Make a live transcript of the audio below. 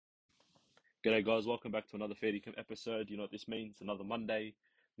G'day guys, welcome back to another Fair Dinkum episode. You know what this means? Another Monday.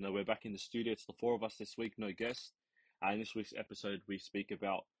 We're back in the studio. It's the four of us this week, no guest. In this week's episode, we speak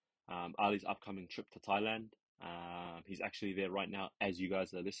about Ali's upcoming trip to Thailand. He's actually there right now as you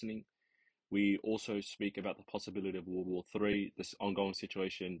guys are listening. We also speak about the possibility of World War III, this ongoing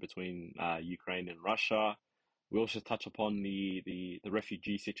situation between Ukraine and Russia. We also touch upon the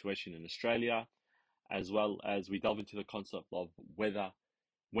refugee situation in Australia, as well as we delve into the concept of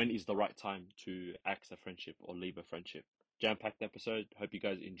when is the right time to axe a friendship or leave a friendship. Jam-packed episode. Hope you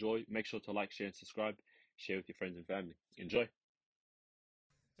guys enjoy. Make sure to like, share, and subscribe. Share with your friends and family. Enjoy.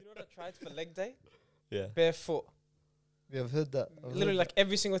 You know what I tried for leg day? Yeah. Barefoot. Yeah, I've heard that. Literally, like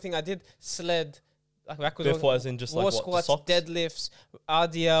every single thing I did, sled, like backwards, Barefoot as in just like wall what? The squats, socks? deadlifts,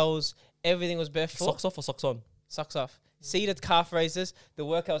 RDLs, everything was barefoot. Socks off or socks on? Socks off. Seated calf raises. The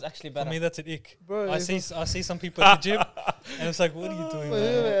workout was actually For better. me, that's an ick. Bro, I see some people at the gym, and it's like, what are you doing? man?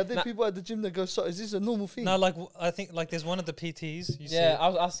 Are there Nah. people at the gym that go, so is this a normal thing? No, like I think like there's one of the PTs. You Yeah, see I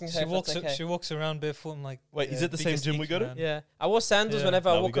was asking her she if walks that's okay. she walks around barefoot and like. Wait, is yeah, it the same biggest gym we ick, go to? man. Yeah, I wore sandals Yeah. whenever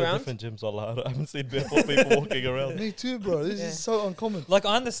I Nah, we walk go to around. different gyms. I haven't seen barefoot people walking around. Me too, bro. This Yeah. is so uncommon. Like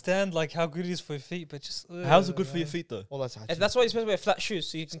I understand like how good it is for your feet, but just How's it good for your man. feet though? Well, that's And actually. that's why you're supposed to wear flat shoes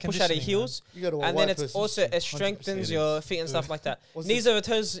so you can push out your conditioning, heels. You got to And then it's also it strengthens It your is. feet and stuff like that. What's Knees over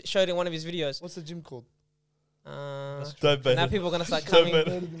toes showed in one of his videos. What's the gym called? Don't bet. Now people are gonna start Don't coming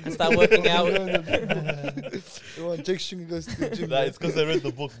bet. and start working out. Jake Stringer goes to the gym. Nah, it's because they read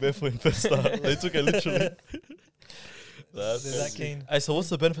the book Barefoot Investor. They took it literally. That's They're that keen. Hey, so what's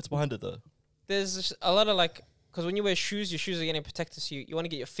the benefits behind it though? There's a lot of like, because when you wear shoes, your shoes are getting protected, so you want to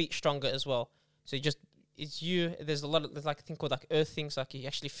get your feet stronger as well. So there's a lot of, there's like a thing called like earth things, like you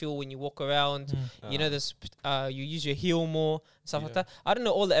actually feel when you walk around. Mm. You know, there's you use your heel more and stuff like Yeah. that. I don't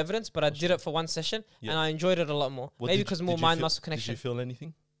know all the evidence, but I did it for one session Yeah. and I enjoyed it a lot more. What Maybe did you- because more did you mind feel- muscle connection. Did you feel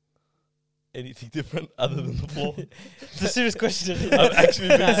anything? Anything different other than the floor? It's a serious question. I'm actually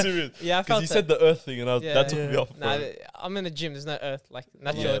being Nah. serious. Yeah, I Because felt you that. said the earth thing, and Yeah. that took me Yeah. off. Nah, bro. I'm in the gym. There's no earth, like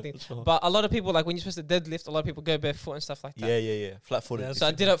natural Yeah, thing. for sure. But a lot of people, like when you're supposed to deadlift, a lot of people go barefoot and stuff like that. Yeah. Flat-footed. Yeah, So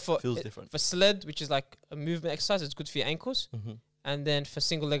I did it for Feels different. for sled, which is like a movement exercise. It's good for your ankles. Mm-hmm. And then for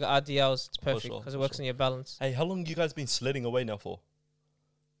single leg RDLs, it's perfect sure, because it for works sure. on your balance. Hey, how long you guys been sledding away now for?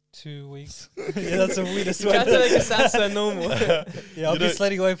 2 weeks. Yeah, that's the weirdest You try one. to make it sound so normal. Yeah, You I've know- been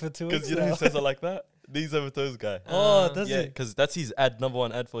sledding away for 2 weeks. Because you know who now. says it like that? Knees over toes guy. Oh, does Yeah, it? because that's his number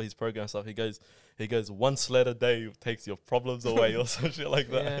one ad for his program stuff. He goes, one sled a day takes your problems away or some shit like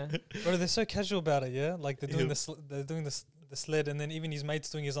that. Yeah. Bro, they're so casual about it. Yeah, like they're doing Yeah. they're doing the sled, and then even his mates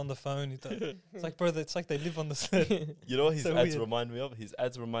doing his on the phone. It's like, bro, it's like they live on the sled. You know what his So ads weird. remind me of? His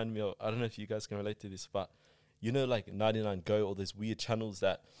ads remind me of, I don't know if you guys can relate to this, but you know, like 99 Go or those weird channels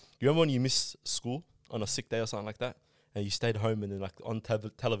that, you remember when you missed school on a sick day or something like that? And you stayed home and then like on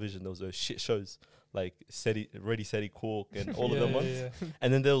television, there was those shit shows like Ready, Steady, Cork and all of them ones. Yeah.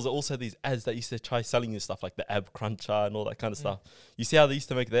 And then there was also these ads that used to try selling you stuff like the Ab Cruncher and all that kind of Mm. stuff. You see how they used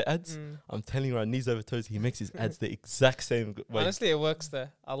to make their ads? Mm. I'm telling you, right, knees over toes, he makes his ads the exact same way. Honestly, it works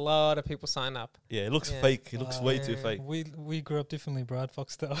there. A lot of people sign up. Yeah, it looks Yeah. fake. It looks Wow. way too Yeah. fake. We grew up differently, Brad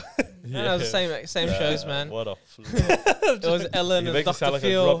Foxtel. No, the same shows, man. What a It was Ellen You and make it sound Dr. like I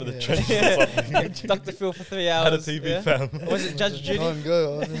grew up Phil. in the Yeah. trenches or something. Dr. Phil for 3 Had a hours. TV yeah? fam. Was it Judge Judy? Can't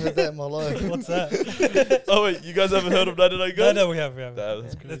go. I haven't heard that in my life. What's that? Oh wait, you guys haven't heard of 99 Go? No, we have. Nah,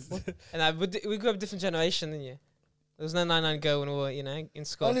 that's Yeah. crazy. And we grew up different generation than you. There was no 99 Go when we were, in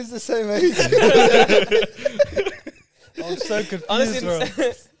school. And it's the same age. I'm so confused, Honestly, bro.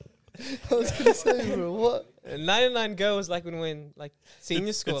 I was going to say, bro, what? 99 Go was like when we were in like senior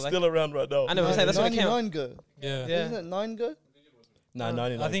It's school. Like, still around right now. I know, but say that's what it came out. 99 go. Yeah. Yeah. Isn't it 9 go? Nah,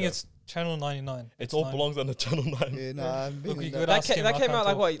 99 I think Go. it's Channel 99. It all 9. belongs on the Channel 9. Yeah, nah, I'm Look, being you that. could That, ask ca- him, that I came can't out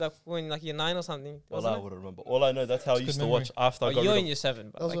like talk. what? Like when like year 9 or something, Well, I wasn't it? wouldn't remember. All I know, that's how I It's used good to watch after I Oh, got you're rid in of... year 7.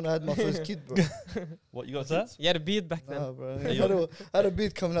 But That was like, when I had my first kid, bro. What, you got What's that? kids? you had a beard back then. Nah, bro. Hey, I had a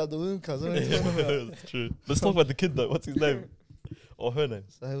beard coming out the womb, cuz. What are you talking about? That's true. Let's talk about the kid though. What's his name? Or her name?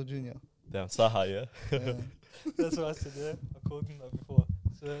 Sahil Jr. Damn, Saha, yeah? Yeah. That's what I said, yeah. I called him that before.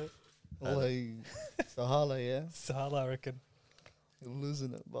 So, Like, Sahala, yeah. Sahala, I reckon. You're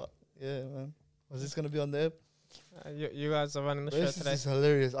losing it, but yeah, man. Was this going to be on the app? You guys are running the show This today. is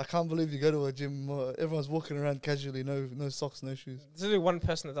hilarious. I can't believe you go to a gym, everyone's walking around casually, no socks, no shoes. There's only one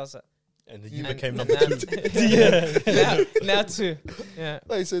person that does it. And then you And became now- number 2. Yeah. now 2. Yeah.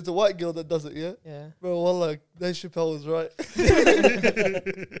 Like, so it's a white girl that does it, yeah? Yeah. Bro, wallah, Dave Chappelle was right.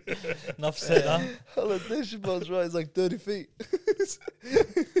 Enough said, huh? Wallah, Dave Chappelle was right. It's like 30 feet.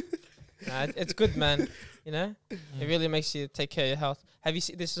 Nah, it's good, man. It really makes you take care of your health. Have you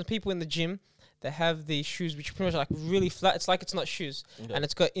seen? There's some people in the gym they have these shoes which are pretty much like really flat. It's like it's not shoes, Okay. and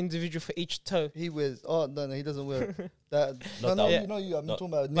it's got individual for each toe. He wears. Oh no, he doesn't wear it. that. Not No, that you know you. I'm No. talking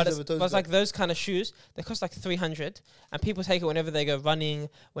about But knees it's, over toes. but it's guy. like those kind of shoes. They cost like 300, and people take it whenever they go running,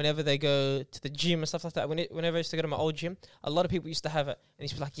 whenever they go to the gym and stuff like that. Whenever I used to go to my old gym, a lot of people used to have it, and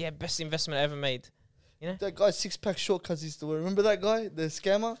he's like, "Yeah, best investment I ever made." That guy 6-pack shortcuts used to wear. Remember that guy, the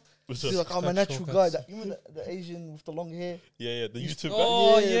scammer? What's He's that? like, I'm a Six-pack natural guy. shortcuts. That, you know the Asian with the long hair? Yeah, the He's- YouTube guy.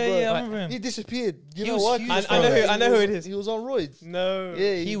 Oh Yeah, yeah, bro. yeah, I Right. remember He him. disappeared. You He know was what? huge, I bro. know who- I He know who was- it is. He was on roids. No.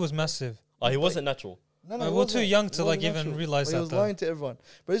 Yeah, He was massive. Oh, he wasn't natural. No, We're he too wasn't. young He to, like, wasn't even natural. realise But that, He was though. lying to everyone.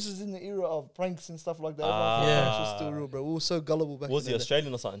 But this was in the era of pranks and stuff like that. Everyone thought Yeah. pranks was still real, bro. We were so gullible back Was in he the day.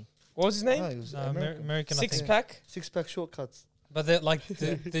 Australian or something? What was his name? No, he was No, American. American. I Six think. pack. 6-pack shortcuts. But like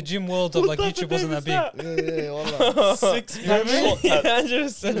the gym world of like YouTube wasn't that big. Yeah, wallah. 6-pack remember? short Yeah, tats.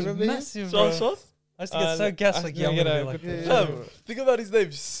 100%. Remember him? Massive, bro. I used to get so gassed. Like, yeah, I'm gonna be like Yeah, that. yeah, Fam, bro. think about his name.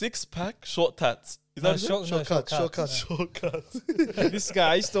 6-pack short tats. Is that No, his name? Shortcuts. Shortcuts. This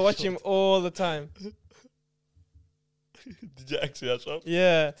guy, I used to watch him all the time. Did you actually Ashraf?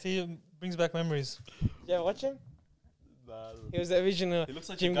 Yeah. See, it brings back memories. Yeah, watch him. Nah, He was the original. he looks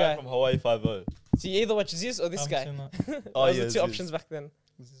like Gym a guy guy. from Hawaii 5-0. So you either watch this or this I'm guy. seeing that. That Oh, was yeah, the two this. options back then.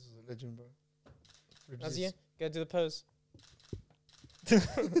 This was a legend, bro. How's you? Go do the pose.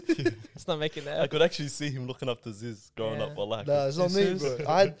 It's not making I that. could actually see him looking up to Ziz growing Yeah. up. Wallah. Nah, it's not me, This bro. is-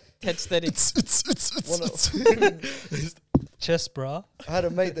 I had Ted Steady. Chest bra. I had a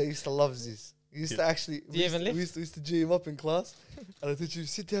mate that used to love this. He used to actually. Do you even lift? We used to G him up in class, and I told you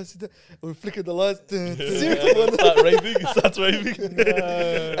sit down. And we flicker the lights. Start raving. He starts raving.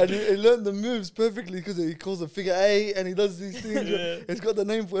 And he learned the moves perfectly because he calls a figure 8 and he does these things. Yeah. He's got the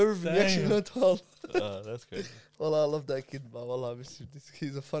name for everything. He actually Damn. learned all. That's crazy. Well, I love that kid, but I miss him.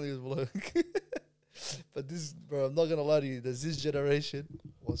 He's the funniest bloke. But this, bro, I'm not gonna lie to you. The Ziz generation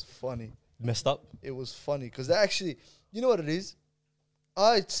was funny. Messed up. It was funny because actually, you know what it is.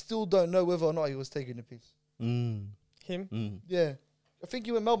 I still don't know whether or not he was taking the piss. Mm. Him. Mm. Yeah, I think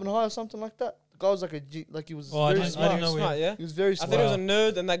he went Melbourne High or something like that. The guy was like a G, like he was Oh, I very didn't smart. know Smart, yeah. He was very I smart. thought he was a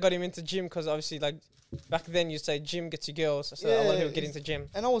nerd, and that got him into gym because obviously, like back then, you say gym gets you girls, so a lot of Yeah, people get he's- into gym.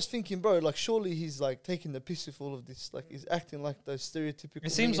 And I was thinking, bro, like surely he's like taking the piss with all of this. Like he's acting like those stereotypical.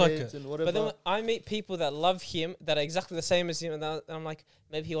 It seems like meatheads it. and whatever. But then when I meet people that love him that are exactly the same as him, and I'm like,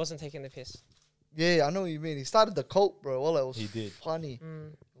 maybe he wasn't taking the piss. yeah, I know what you mean. He started the cult, bro. Well, it was He did. funny.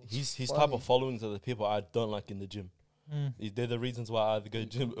 Mm. His type funny. of followings are the people I don't like in the gym. Mm. They're the reasons why I either go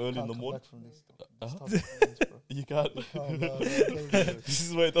gym early in Can't the come morning. back from this. Uh-huh. This type of comments, bro. You can't. Oh, no, This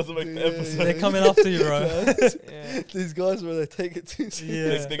is where it doesn't make the Yeah, episode. They're coming after you, bro. Yeah. These guys, where they take it too seriously.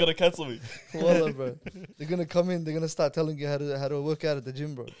 Yeah. They're gonna cancel me. Wallah, bro. They're gonna come in. They're gonna start telling you how to work out at the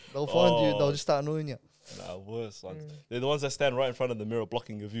gym, bro. They'll find you. They'll Oh. just start annoying you. Nah, worse ones. Mm. They're the ones that stand right in front of the mirror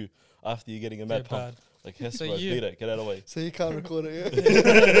blocking your view after you're getting a They're mad pump. bad. Like, yes, So bro, you- beat it, get out of the way. So you can't record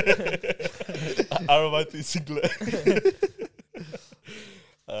it. Yeah? Aromatic singlet.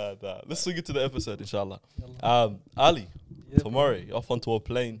 Nah. Let's swing it to the episode, inshallah. Ali, Yeah, tomorrow, you're off onto a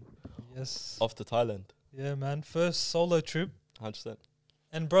plane, Yes. off to Thailand. Yeah, man. First solo trip. 100%.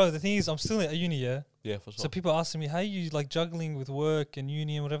 And bro, the thing is, I'm still at uni, yeah. Yeah, for sure. So people asking me, how you like juggling with work and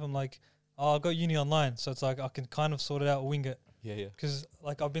uni and whatever. I'm like, oh, I got uni online, so it's like I can kind of sort it out, wing it. yeah. Because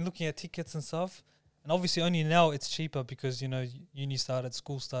like I've been looking at tickets and stuff, and obviously only now it's cheaper because you know uni started,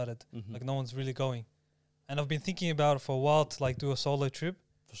 school started, Mhm. like no one's really going. And I've been thinking about it for a while to like do a solo trip,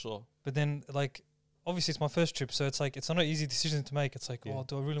 For sure. but then like obviously it's my first trip, so it's like it's not an easy decision to make. It's like, Yeah. oh,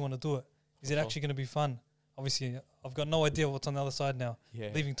 do I really want to do it? Is For it sure. actually going to be fun? Obviously, I've got no idea what's on the other side now. Yeah.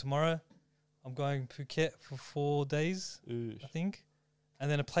 Leaving tomorrow, I'm going Phuket for 4 days, Oosh. I think,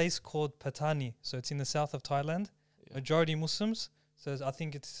 and then a place called Patani. So it's in the south of Thailand. Yeah. Majority Muslims. So I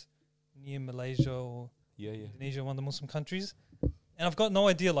think it's near Malaysia or Yeah. Indonesia, one of the Muslim countries. And I've got no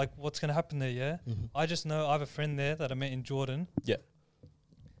idea like what's going to happen there. Yeah, Mhm. I just know I have a friend there that I met in Jordan. Yeah.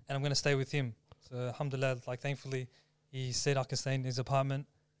 And I'm going to stay with him. So alhamdulillah, like thankfully, he said I can stay in his apartment.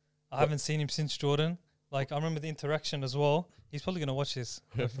 I haven't seen him since Jordan. Like I remember the interaction as well. He's probably going to watch this,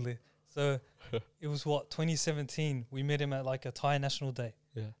 hopefully. So it was 2017. We met him at like a Thai National Day.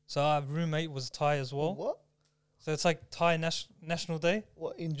 Yeah. So our roommate was Thai as well. What? So it's like Thai National Day.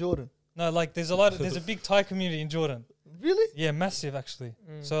 What in Jordan? No, like there's a big Thai community in Jordan. Really? Yeah, massive actually.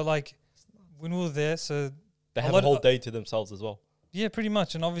 Mm. So like when we were there, so They A have lot a whole of- day to themselves as well. yeah, pretty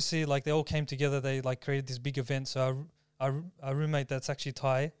much. And obviously like they all came together. They like created this big event. So our roommate that's actually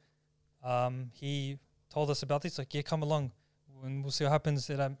Thai, he told us about this. Like, yeah, come along, and we'll see what happens.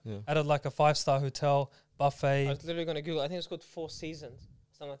 Yeah. At like a 5-star hotel buffet. I was literally gonna Google. I think it's called Four Seasons,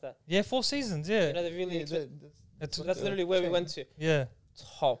 something like that. Yeah, 4 seasons. Yeah, You know, they really. Yeah, it's that's literally where we went to. yeah.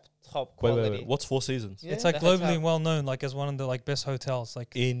 top Wait, quality. wait. What's Four Seasons? Yeah. It's like The hotel. globally well known, like as one of the like best hotels,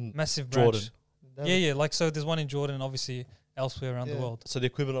 like In massive Jordan. branch. Yeah. Like so, there's one in Jordan, obviously elsewhere around the Yeah. world. So the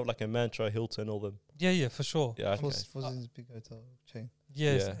equivalent of like a Mantra, Hilton, all them. Yeah, for sure. Yeah, okay. Four Seasons big hotel chain.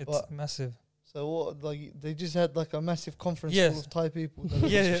 Yeah, Yeah. it's But- massive. So what? Like they just had like a massive conference Yes. full of Thai people. That were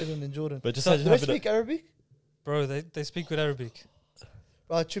Yeah, just yeah. chilling in Jordan. But just So imagine Do they having a- speak Arabic? Bro, they speak good Arabic.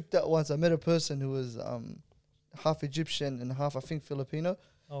 Bro, I tripped out once. I met a person who was half Egyptian and half I think Filipino.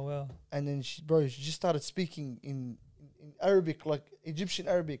 Oh wow. And then she just started speaking in Arabic, like Egyptian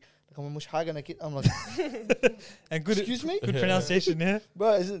Arabic. Like I'm like, And good excuse me, good pronunciation, yeah.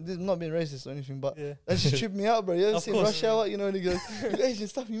 bro. This is not being racist or anything, but Yeah. that just tripped me out, bro. You ever Of seen course. Rush Hour? You know, and he goes, "You Asian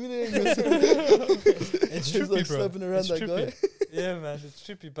stuff, you mean it?" It's He's trippy, like bro. slapping around It's that trippy. Yeah, man, it's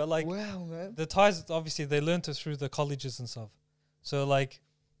trippy. But like guy. Wow, man. the Thais, obviously, they learned it through the colleges and stuff. So like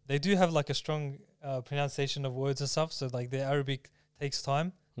they do have like a strong pronunciation of words and stuff. So like their Arabic takes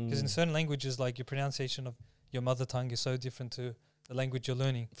time because in Mm, certain languages, like your pronunciation of your mother tongue is so different to the language you're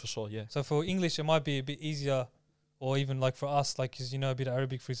learning. for sure, yeah. So for English, it might be a bit easier, or even like for us, like 'cause you know a bit of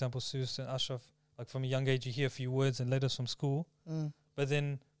Arabic, for example, Sus and Ashraf. Like from a young age, you hear a few words and letters from school. Mm. But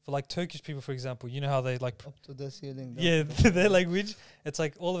then for like Turkish people, for example, you know how they like Up to the ceiling. yeah their language. It's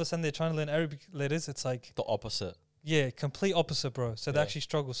like all of a sudden they're trying to learn Arabic letters. It's like The opposite. yeah, complete opposite, bro. So they Yeah. actually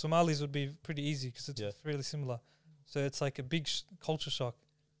struggle. Somalis would be pretty easy because it's Yeah. really similar. So it's like a big culture shock.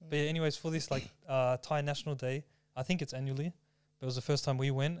 But yeah, anyways, for this like Thai National Day, I think it's annually. But it was the first time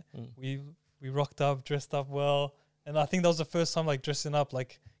we went. Mm. We rocked up, dressed up well, and I think that was the first time like dressing up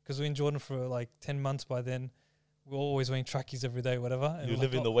like because we were in Jordan for like 10 months by then. We were always wearing trackies every day, whatever. And You're we're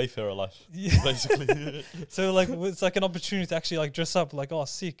like, living oh, the Wayfarer life, yeah. basically. So like it's like an opportunity to actually like dress up. Like oh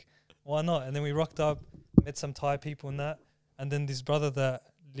sick, why not? And then we rocked up, met some Thai people and that. And then this brother that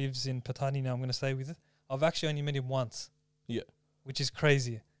lives in Patani now, I'm gonna stay with. I've actually only met him once. Yeah. Which is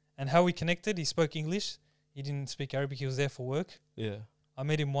crazy. And how we connected? He spoke English. He didn't speak Arabic. He was there for work. Yeah. I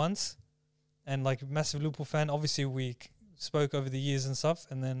met him once, and like massive Liverpool fan. Obviously, we spoke over the years and stuff.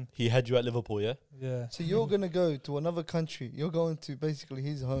 And then He had you at Liverpool, yeah? yeah, So you're gonna go to another country. You're going to basically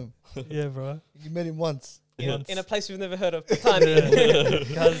his home. yeah, bro. You met him once, Yeah. In a place we've never heard of.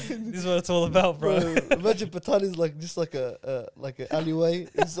 Patani. Guys, this is what it's all about, bro. Imagine Patani is like just like a alleyway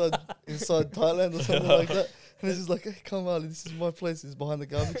inside Thailand or something like that. And it's just like, hey, come Ali, this is my place. It's behind the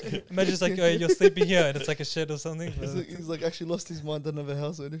garbage. Imagine it's like you're sleeping here, and it's like a shed or something. He's like actually lost his mind, doesn't have a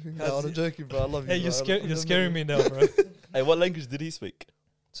house or anything. Guys, No, I'm joking, bro. I love you. Hey, bro. you're scaring me now, bro. Hey, what language did he speak?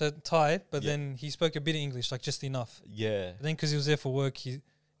 So Thai, but Yeah. then he spoke a bit of English, like just enough. Yeah, But then because he was there for work, we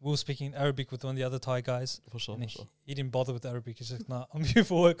were speaking Arabic with one of the other Thai guys, for sure, and for sure. he didn't bother with Arabic. He's like, "Nah, I'm here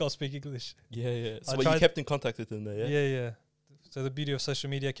for work. I'll speak English." Yeah, yeah. So I but you tried- kept in contact with him there, yeah? Yeah, yeah. So the beauty of social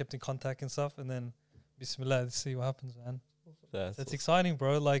media, kept in contact and stuff, and then Bismillah, let's see what happens, man. That's That's exciting,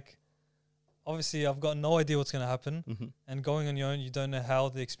 bro. Like, obviously, I've got no idea what's gonna happen, hmm and going on your own, you don't know how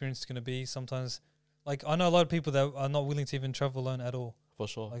the experience is gonna be. Sometimes, like, I know a lot of people that are not willing to even travel alone at all. For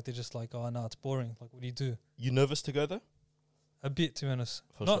sure. Like, they're just like, "Oh no, it's boring." Like, what do you do? You nervous to go there? A bit, to be honest.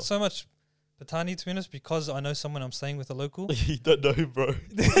 For Not sure. so much Patani, to be honest, because I know someone I'm staying with, a local. You don't know him, bro.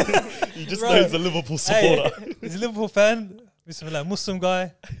 You just Bro. know he's a Liverpool Hey, supporter. he's a Liverpool fan. Bismillah, Muslim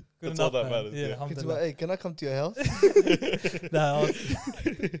guy. Good That's all enough, that man. matters, Yeah, yeah. It's like, alhamdulillah. hey, can I come to your house? Nah,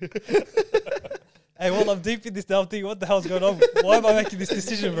 hey, well, I'm deep in this now. I'm thinking, what the hell's going on? Why am I making this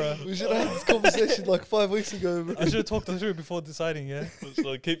decision, bro? We should have had this conversation like 5 weeks ago. Bro. I should have talked them through before deciding, yeah?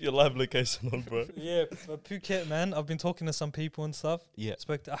 So keep your live location on, bro. Yeah, but Phuket, man, I've been talking to some people and stuff. Yeah,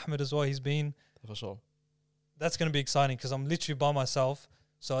 Spoke to Ahmed as well. He's been. for sure. That's going to be exciting because I'm literally by myself.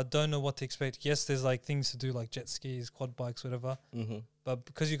 So I don't know what to expect. Yes, there's like things to do like jet skis, quad bikes, whatever. Mm-hmm. But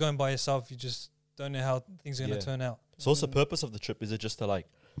because you're going by yourself, you just don't know how things are going Yeah. to turn out. So what's the purpose of the trip? Is it just to like...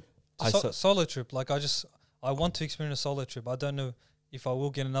 Solo trip. Like I want to experience a solo trip. I don't know if I will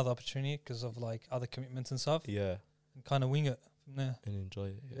get another opportunity because of like other commitments and stuff. Yeah, And kind of wing it from there. and enjoy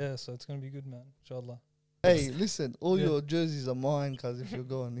it. Yeah, so it's going to be good, man. Inshallah. Hey, listen, all Yeah. your jerseys are mine, cuz if you're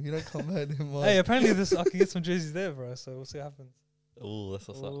going. If you don't come back, they're mine. Hey, apparently I can get some jerseys there, bro. So we'll see what happens. Oh, that's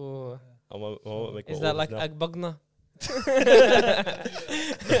what's up. Ooh. I won't make Is my that like orders Agbagna? was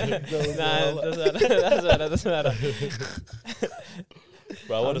Nah, it doesn't matter.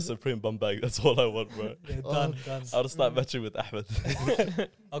 Bro, I want a Supreme bum bag. That's all I want, bro. Yeah, Oh, done. I'll just start matching with Ahmed.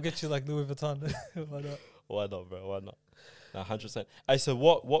 I'll get you like Louis Vuitton. Why not? Why not, bro? Why not? Nah, 100%. Hey, so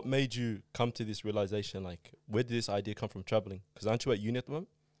what made you come to this realization? Like, where did this idea come from traveling? Because aren't you at uni at the moment?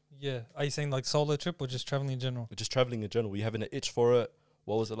 Yeah. Are you saying like solo trip or just traveling in general? Or just traveling in general? Were you having an itch for it?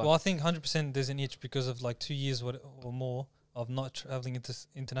 What was it like? Well, I think 100% there's an itch because of like 2 years or more of not traveling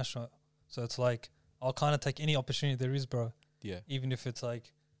international. So it's like I'll kind of take any opportunity there is, bro. Yeah. even if it's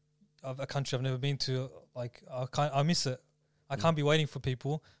like a country I've never been to. Like I miss it. I can't be waiting for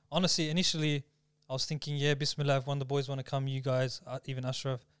people. Honestly, initially I was thinking, yeah, Bismillah, if one of the boys want to come, you guys, even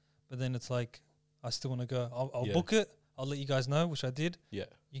Ashraf. But then it's like, I still want to go. I'll Yeah. book it. I'll let you guys know, which I did. Yeah,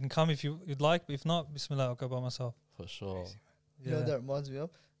 You can come if you'd like, but if not, Bismillah, I'll go by myself. for sure. You know what that reminds me of?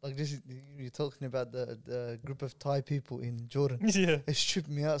 Like this, you're talking about the group of Thai people in Jordan. Yeah. It's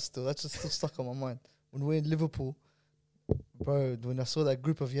tripping me out still. That's just still stuck on my mind. When we're in Liverpool, bro, when I saw that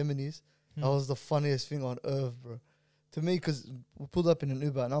group of Yemenis, that was the funniest thing on earth, bro. To me, because we pulled up in an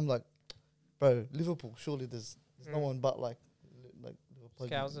Uber and I'm like, bro, Liverpool, surely there's no one but like Liverpool.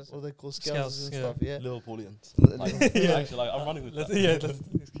 Scousers. What are they called? Scouts, Scousers and yeah. stuff, yeah. Liverpoolians. Li- Like, Yeah. actually, like, I'm running with that.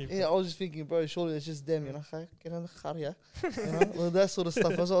 Let's keep Yeah, I was just thinking, bro, surely it's just them, you know, get on the car, yeah, you know, well, that sort of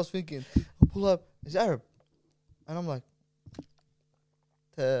stuff. That's what I was thinking. I pull up, it's Arab, and I'm like,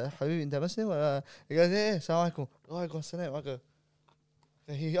 حبيبي انت مسلم ولا he goes yeah السلام عليكم وعليكم السلام I go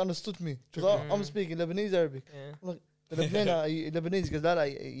he understood me because I'm speaking Lebanese Arabic Yeah. the Lebanese goes لا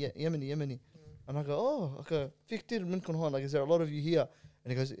لا Yemeni and I go oh okay في كتير منكم هون like is there a lot of you here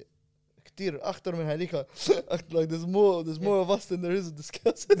and he goes كتير أكتر من هذيك like there's more of us than there is of the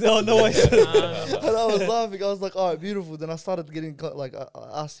scouts. no way. And I was laughing. I was like, all right, beautiful. Then I started getting like, I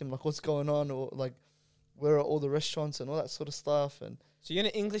asked him like, what's going on, or like, where are all the restaurants and all that sort of stuff. And So you're in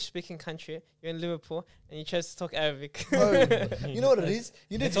an English-speaking country. You're in Liverpool, and you chose to talk Arabic. bro, you know what it is?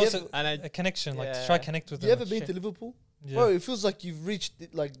 You know, It's you also ever, And I, a connection, like to Yeah. try connect with you them. ever been to Liverpool? Yeah. Bro, it feels like you've reached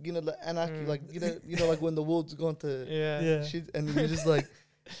it, like you know the anarchy, like you know like when the world's gone to yeah. shit, and you're just like.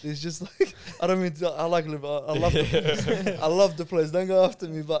 It's just like I don't mean to, I like Liverpool. I love the place. I love the place. Don't go after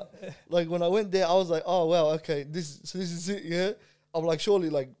me. But like when I went there, I was like, oh well, okay, this is it. Yeah, I'm like surely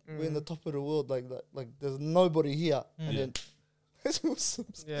like we're in the top of the world. Like that. Like there's nobody here. And then there's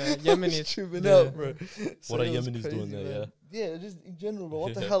Muslims. Yeah, Yemenis. tripping Yeah. out, bro. So What are it was Yemenis doing crazy, there, man. Yeah, just in general. Bro,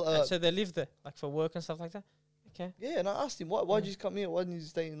 what the hell? And so they live there, like for work and stuff like that. Okay. Yeah, and I asked him why'd you come here? Why didn't you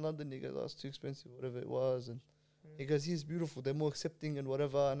stay in London? He goes, oh, it's too expensive, whatever it was, and. He goes, he's beautiful. They're more accepting and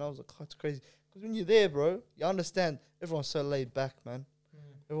whatever. And I was like, oh, it's crazy. Because when you're there, bro, you understand. Everyone's so laid back, man.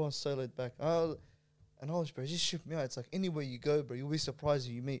 Everyone's so laid back. And I was, bro, it just shook me out. It's like anywhere you go, bro, you'll be surprised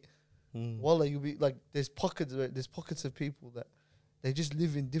who you meet. Wallah, you'll be like, there's pockets of people that they just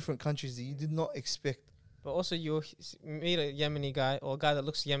live in different countries that you did not expect. But also, you meet a Yemeni guy or a guy that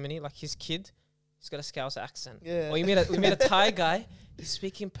looks Yemeni, like his kid. He's got a Scouse accent. Yeah. Or we met a Thai guy. He's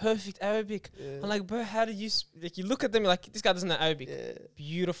speaking perfect Arabic. Yeah. I'm like, bro, how do you like? You look at them, you're like, this guy doesn't know Arabic. Yeah.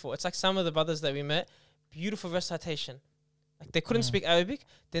 Beautiful. It's like some of the brothers that we met. Beautiful recitation. Like they couldn't speak Arabic,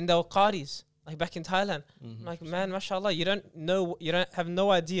 then they were qadis. Like back in Thailand. I'm like, man, mashallah, you don't have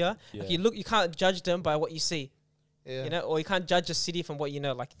no idea. Yeah. Like you can't judge them by what you see. Yeah. You know, or you can't judge a city from what you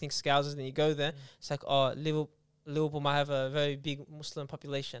know. Like you think Scousers, then you go there. It's like, oh, Liverpool might have a very big Muslim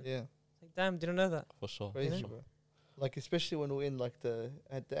population. Yeah. Like, damn, didn't know that. For sure. Crazy, bro. Like especially when we were in like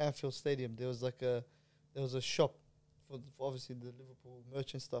at the Anfield Stadium, there was a shop for obviously the Liverpool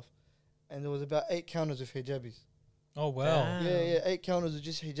merchant stuff, and there was about 8 counters of hijabis. Oh wow. Damn. Yeah, 8 counters of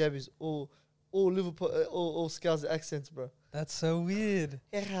just hijabis, all Liverpool, all Scouse accents, bro. That's so weird.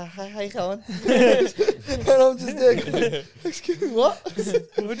 Yeah, hi, Colin. And I'm just there, going, excuse me, what?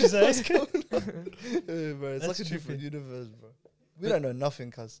 What'd you say? What's going on? Yeah, bro, it's That's like a different trippy. universe, bro. We don't know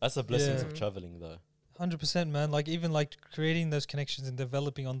nothing, cuz. That's the blessings Yeah. of traveling, though. 100%, man. Like even like creating those connections and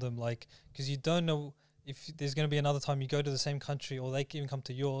developing on them, like because you don't know if there's going to be another time you go to the same country or they can even come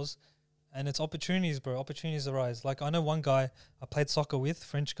to yours, and it's opportunities, bro. Opportunities arise. Like I know one guy I played soccer with,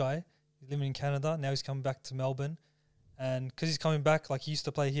 French guy. He's living in Canada now. He's coming back to Melbourne, and because he's coming back, like he used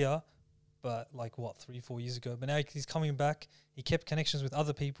to play here, but like 3-4 years ago. But now he's coming back. He kept connections with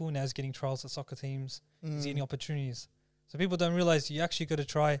other people. Now he's getting trials at soccer teams. He's getting opportunities. So people don't realize you actually got to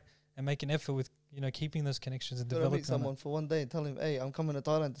try and make an effort with keeping those connections and Gotta developing meet someone them. for one day and tell him, hey, I'm coming to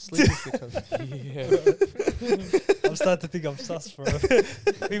Thailand to sleep with you, cuz. I'm starting to think I'm sus, bro.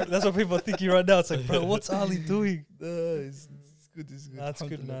 That's what people are thinking right now. It's like, bro, what's Ali doing? No, it's good. It's good. That's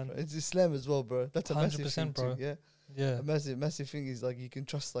good, Alhamdulillah, man. bro. It's Islam as well, bro. That's a massive 100%, thing, bro. too, yeah. Yeah, A massive thing is like you can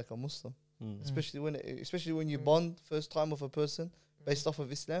trust like a Muslim, Mm. especially when you bond first time with a person based off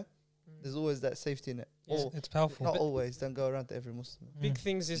of Islam. There's always that safety net. Yes. Or it's powerful. not always. Don't go around to every Muslim. Big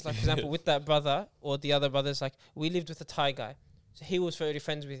things is like, for example, with that brother or the other brothers, like we lived with a Thai guy, so he was very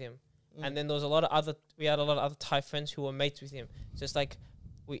friends with him, and then there was we had a lot of other Thai friends who were mates with him. So it's like,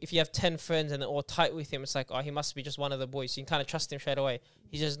 if you have 10 friends and they're all tight with him, it's like, oh, he must be just one of the boys. So you can kind of trust him straight away.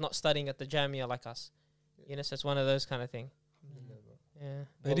 He's just not studying at the Jamia like us, you know. So it's one of those kind of thing. Yeah.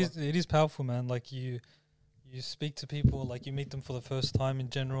 But it is powerful, man. Like you speak to people, like you meet them for the first time in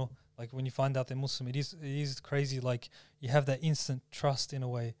general. like when you find out they're Muslim, it is crazy. Like you have that instant trust in a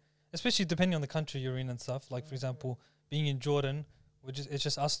way, especially depending on the country you're in and stuff. Like for example, being in Jordan, it's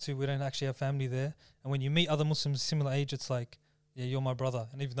just us two. We don't actually have family there. And when you meet other Muslims similar age, it's like, yeah, you're my brother.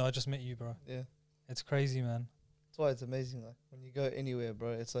 And even though I just met you, bro, Yeah. it's crazy, man. That's why it's amazing. Like when you go anywhere, bro,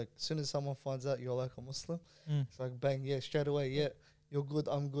 it's like as soon as someone finds out you're like a Muslim, it's like bang, yeah, straight away, yeah, you're good,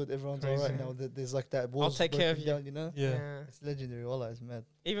 I'm good, everyone's Crazy. alright now. There's like that. Walls take care of breaking you. down, you know. Yeah. It's legendary. Wallah, it's mad.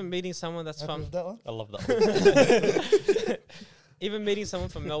 Even meeting someone that's Happy from with that one? I love that. even meeting someone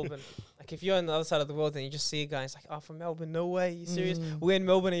from Melbourne. Like if you're on the other side of the world and you just see a guy, it's like, oh, from Melbourne, no way, you serious? Where in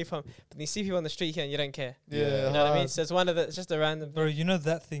Melbourne are you from? But then you see people on the street here and you don't care. Yeah, You know what I mean? hard. So it's it's just a random. Bro, you know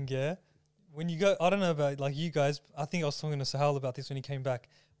that thing, yeah? When you go, I don't know about like you guys, I think I was talking to Sahal about this when he came back.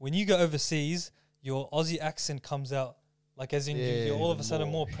 When you go overseas, your Aussie accent comes out. Like as in you're all of a sudden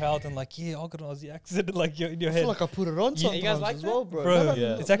more proud and like, yeah, I got an Aussie accent. Like you're in your I head. feel like I put it on You guys sometimes like as that? well, bro. Bro,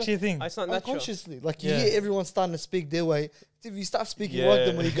 yeah. it's actually a thing. It's not natural. unconsciously. Like you Yeah. hear everyone starting to speak their way. If you start speaking Yeah. like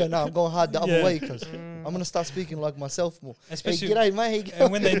them when you go, nah, I'm going hard the other Yeah. way because I'm gonna start speaking like myself more. Especially Hey, g'day, mate. Hey,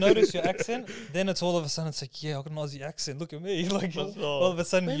 and when they notice your accent, then it's all of a sudden it's like, yeah, I got an Aussie accent. Look at me. Like all of a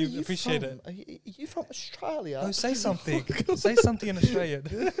sudden where are you appreciate from? it. Are you from Australia? Oh, say something. Say something in Australian.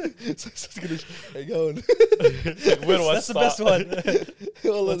 Hey, going. Where do I That's the start? best one.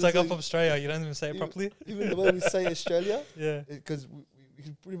 All It's of like the I'm from Australia. You don't even say it properly. even the way we say Australia, Yeah. because we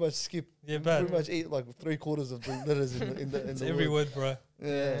can pretty much skip. Yeah, We bad. pretty much eat like 3/4 of the letters in the It's the every word. word, bro.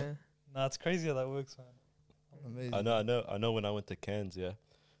 Yeah, Nah, it's crazy how that works, man. amazing. I know when I went to Cairns, yeah.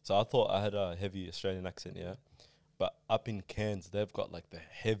 So I thought I had a heavy Australian accent, yeah. But up in Cairns, they've got like the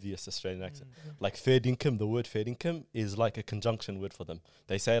heaviest Australian accent. Like fair dinkum, the word fair dinkum is like a conjunction word for them.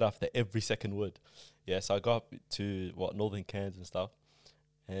 They say it after every second word. Yeah, so I got up to northern Cairns and stuff.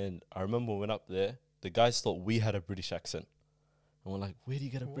 And I remember when we went up there, the guys thought we had a British accent. And we're like, where do you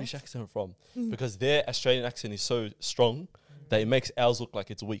get a British accent from? Because their Australian accent is so strong that it makes ours look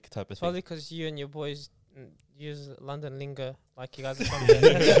like it's weak type of thing. Probably because you and your boys use London lingo like you guys are from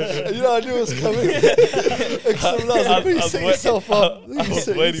there. You know, I knew it was coming. You set yourself up. I was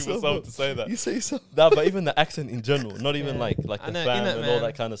waiting for someone to say that. You say yourself. Nah, but even the accent in general, not even Yeah. like I the know, fam innit, and all man.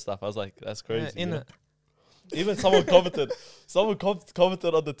 that kind of stuff. I was like, that's crazy. you know? Innit? Even someone commented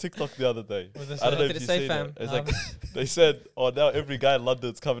on the TikTok the other day. What did they I don't know say? if Did you it say seen fam? it. It's like they said, "Oh, now every guy in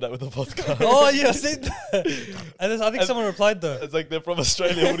London's coming out with a podcast." Oh, yeah, I see that. And I think someone replied though. It's like they're from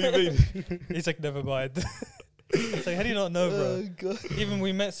Australia. What do you mean? He's like, never mind. It's like, how do you not know, bro? Oh, God. Even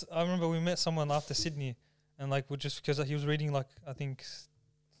I remember we met someone after Sydney, and like we just because he was reading like I think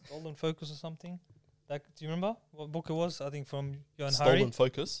Stolen Focus or something. Like, do you remember what book it was? I think from Johan Hari. Stolen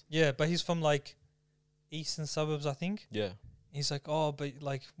focus. Yeah, but he's from like eastern suburbs, I think. Yeah. He's like, oh, but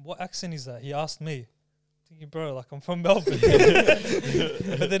like, what accent is that? He asked me. Thinking, bro, like I'm from Melbourne.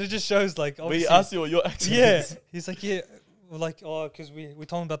 But then it just shows like, We obviously, asked you what your accent yeah. is. He's like, yeah, we're like, oh, because we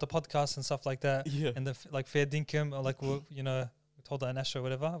told him about the podcast and stuff like that, Yeah. and the like fair dinkum, or like we told that Nash or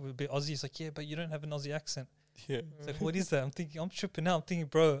whatever, we're a bit Aussie. He's like, yeah, but you don't have an Aussie accent. Yeah. It's like, what is that? I'm thinking, I'm tripping out. I'm thinking,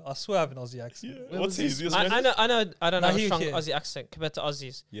 bro, I swear I have an Aussie accent. Yeah. Where What's was his? I don't Nah, have a he- strong yeah. Aussie accent compared to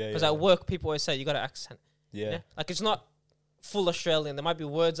Aussies. Yeah. Because at work, people always say you got an accent. Yeah. Yeah. Like it's not full Australian. There might be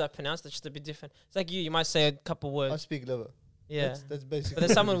words I pronounce that's just a bit different. It's like you might say a couple I words. speak leather. Yeah. That's basic. But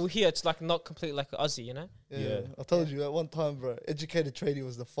there's someone who here, it's like not completely like Aussie, you know? Yeah. Yeah. I told you at one time, bro. Educated tradie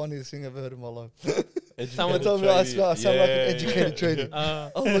was the funniest thing I've ever heard in my life. Someone Educated told me I tradie. sound like an educated tradie. Uh,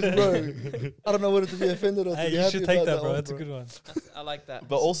 I was like, bro, I don't know whether to be offended or to Hey, be you happy should take about that, bro. one, That's a good one. I like that.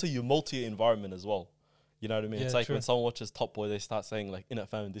 But also you multi-environment as well. You know what I mean? Yeah, It's like true. when someone watches Top Boy, they start saying like, in it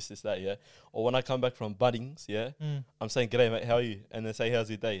fam, this, that, yeah. Or when I come back from Buddings, yeah, I'm saying, g'day mate, how are you? And they say, how's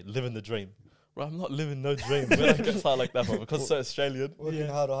your day? Living the dream. Bro, I'm not living no dream. Where did I get something like that from? Because it's so Australian. Working Yeah.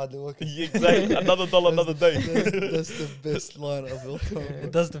 hard or hardly working. Yeah, exactly. Another dollar, another day. That's the best line of all time. It bro.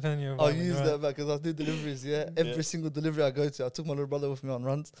 does depend on your I'll environment. use right? that back because I do deliveries, yeah. Every Yeah. single delivery I go to, I took my little brother with me on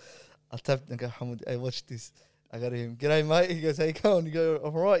runs. I tapped and go, Hamid, hey, watch this. I go to him, g'day mate. He goes, hey, come on. You go,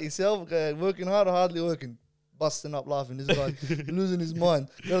 all right, yourself? Okay, working hard or hardly working? Busting up laughing. This guy losing his mind.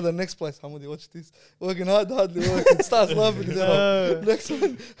 Go to the next place. Hamid, watch this. Working hard, hardly working. Starts laughing his head off. Next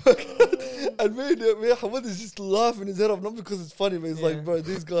one. And me, Hamid is just laughing his head off, not because it's funny, but he's Yeah. like, bro,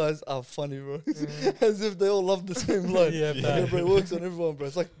 these guys are funny, bro. As if they all love the same line. Yeah, Yeah, bad. bro, it works on everyone, bro.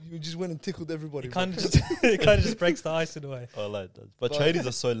 It's like you just went and tickled everybody. It bro. kind of just it kind of just breaks the ice in a way. Oh, like that. But But- tradies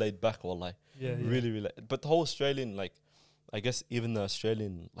are so laid back, wallah. Yeah, yeah. Really, really. But the whole Australian, like, I guess even the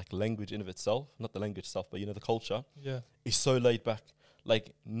Australian, like, language in of itself, not the language itself, but, you know, the culture, Yeah. is so laid back.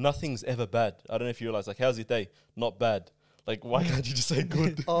 Like, nothing's ever bad. I don't know if you realize, like, how's your day? Not bad. Like, why can't you just say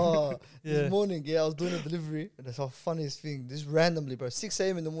good? Oh, Yeah. this morning, I was doing a delivery, and that's our funniest thing. Just randomly, bro, 6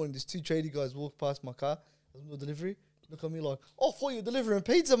 a.m. in the morning, these 2 tradie guys walk past my car. I was doing a delivery. Look at me like, oh, I thought you were delivering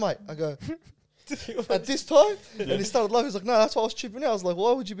pizza, mate. I go, at this time? And he started laughing. He's like, no, that's why I was tripping out. I was like,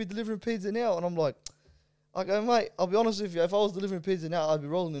 why would you be delivering pizza now? And I'm like, mate, I'll be honest with you. If I was delivering pizza now, I'd be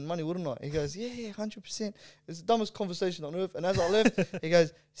rolling in money, wouldn't I? He goes, yeah, 100%. It's the dumbest conversation on earth. And as I left, he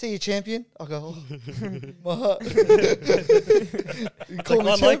goes, see you, champion. I go, oh, my heart. You call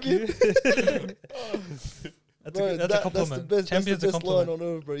me champion? That's, Bro, a, that's a compliment. Champion's a line compliment. on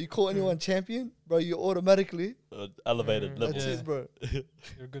earth, bro. You call anyone champion, bro, you're automatically, Elevated level. that's Yeah. it, bro. You're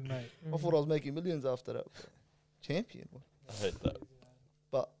a good mate. I thought I was making millions after that, bro. Champion, bro. I hate that.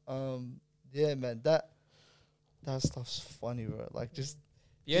 But, yeah, man, that stuff's funny, bro. Like, just,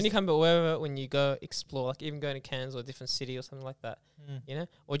 You only come wherever when you go explore, like even going to Cairns or a different city or something like that, you know,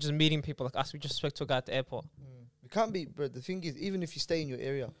 or just meeting people like us. We just spoke to a guy at the airport. we can't be, bro. The thing is, even if you stay in your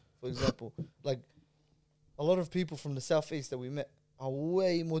area, for example, like, a lot of people from the southeast that we met are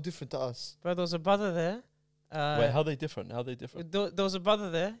way more different to us. Bro, there was a brother there. Wait, how are they different? How are they different? There was a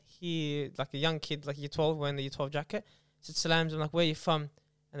brother there. He, like a young kid, like year 12, wearing the year 12 jacket. Said salams. I'm like, where are you from?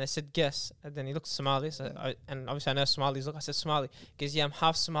 And they said, guess. And then he looked Somali. So and obviously I know Somalis. Look, I said Somali. He goes, yeah, I'm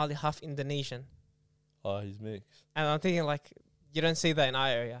half Somali, half Indonesian. Oh, he's mixed. And I'm thinking, like, you don't see that in our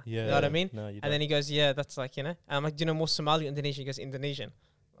area. Yeah. You know what I mean? No, you And then he goes, yeah, that's like, you know. And I'm like, do you know more Somali or Indonesian? He goes, Indonesian.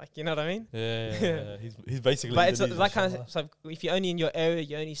 Like, you know what I mean? Yeah. He's basically. But it's Indonesian. that kind of, so if you're only in your area,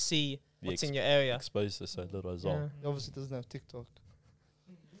 you only see Be what's in your area. exposed to so little as well. He obviously doesn't have TikTok.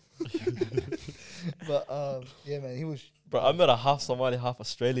 But, yeah, man, he was... Bro, I met a half Somali, half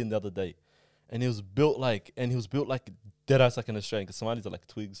Australian the other day, and he was built like dead ass like an Australian. Because Somalis are like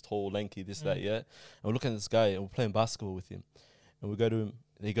twigs, tall, lanky, this, that, yeah. And we're looking at this guy, and we're playing basketball with him, and we go to him.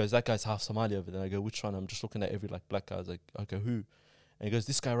 And he goes, "That guy's half Somali over there." I go, "Which one?" I'm just looking at every like black guy. I was like, "Okay, who?" And he goes,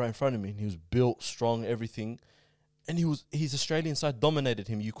 "This guy right in front of me." And he was built, strong, everything, and his Australian side dominated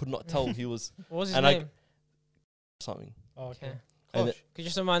him. You could not tell he was What was his And, like, name? something. Oh, okay. Okay. And, Gosh. Could you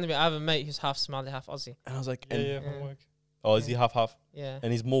just remind me? I have a mate who's half Somali, half Aussie. and I was like, Yeah, and, yeah, from Yeah. work. "Oh, is he half?" Yeah.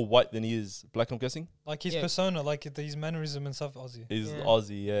 And he's more white than he is black. I'm guessing Like his Yeah. persona, like his mannerism and stuff, Aussie. he's Yeah.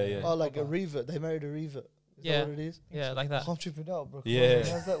 Aussie. Yeah, yeah. Oh, like a revert. They married a revert. Is Yeah. that what it is? Yeah, like that. I'm tripping out, bro. Yeah.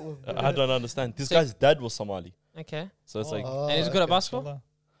 How's that work? I don't understand. This So- guy's dad was Somali, Okay. so it's like, Oh, And he's good at okay. basketball?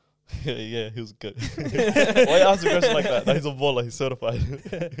 yeah, he was good. Why you ask a question like that? No, he's a baller. He's certified.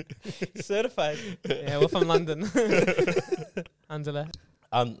 Certified. Yeah, we're from London. Alhamdulillah.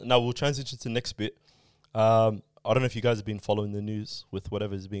 Now we'll transition to the next bit. I don't know if you guys have been following the news with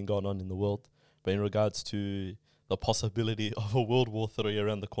whatever's been going on in the world, but in regards to the possibility of a World War III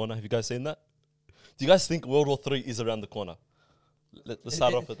around the corner, have you guys seen that? Do you guys think World War III is around the corner? Let's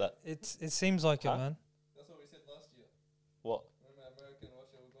start off with that. It seems like Huh? it, man. That's what we said last year. What? Remember America and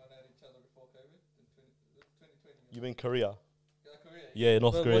Russia were going at each other before COVID? In 2020. You mean Korea? Yeah, Korea. Yeah,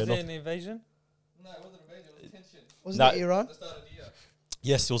 North But Korea. was there North an invasion? No, it wasn't invasion, it was tension. Wasn't Nah. it Iran? At the start of the year.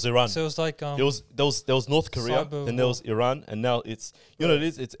 Yes, it was Iran. So it was like There was North Korea, Cyber then there war. was Iran, and now it's what it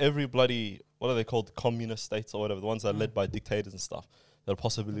is. It's every bloody what are they called? Communist states or whatever, the ones that are led by dictators and stuff. There are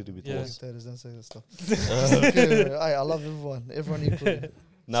possibility with Yeah. wars. Dictators, don't say that stuff. Okay, I love everyone. Everyone equally.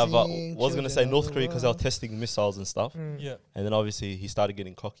 Now, but Seeing was gonna children say of North the Korea because they were world. testing missiles and stuff, yeah. and then obviously he started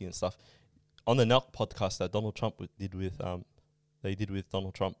getting cocky and stuff. On the Nelk podcast that Donald Trump did with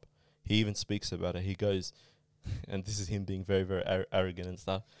Donald Trump, he even speaks about it. He goes, and this is him being very, very arrogant and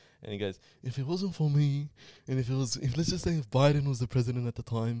stuff. And he goes, if it wasn't for me, and if let's just say if Biden was the president at the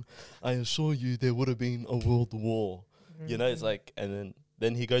time, I assure you there would have been a world war. You know, it's like, and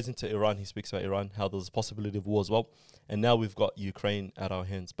then he goes into Iran. He speaks about Iran, how there's a possibility of war as well. And now we've got Ukraine at our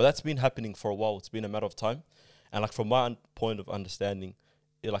hands. But that's been happening for a while. It's been a matter of time. And like from my point of understanding,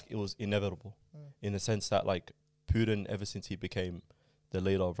 it was inevitable in the sense that like Putin, ever since he became the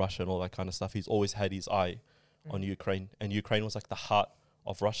leader of Russia and all that kind of stuff, he's always had his eye on Ukraine. And Ukraine was like the heart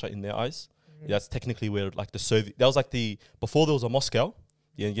of Russia in their eyes. That's technically where like that was like before there was a Moscow.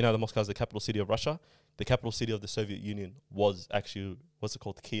 Yeah, you know, the Moscow is the capital city of Russia. The capital city of the Soviet Union was actually, what's it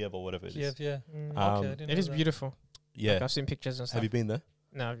called? Kiev or whatever it is. Kiev, yeah. Mm. Um, Okay, I didn't It know is that. beautiful. Yeah. Like, I've seen pictures and stuff. Have you been there?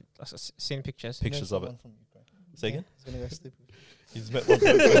 No, I've seen pictures. Pictures of it. Say again? He's gonna go sleep. He's met one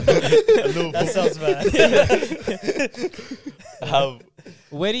person. That sounds bad.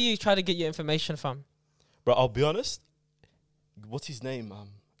 Where do you try to get your information from? Bro, I'll be honest. What's his name?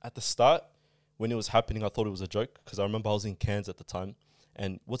 At the start, when it was happening, I thought it was a joke because I remember I was in Cairns at the time,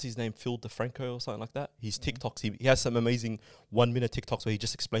 and what's his name, Phil DeFranco or something like that. His TikToks, he has some amazing 1 minute TikToks where he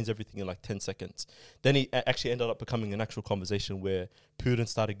just explains everything in like 10 seconds. Then he actually ended up becoming an actual conversation where Putin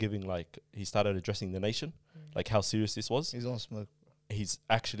started giving he started addressing the nation, like how serious this was. He's on smoke. He's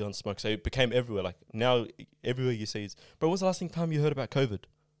actually on smoke. So it became everywhere. Like now, everywhere you see is, bro, when's the last time you heard about COVID?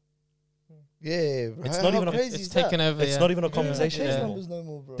 Yeah, bro. It's not even a- crazy It's is that? taken over. It's yeah. not even a You don't have conversation case Yeah. anymore. numbers no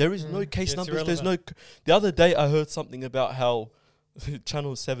more, bro. There is no Mm. case Yeah, it's numbers. There's no. irrelevant. The other day, I heard something about how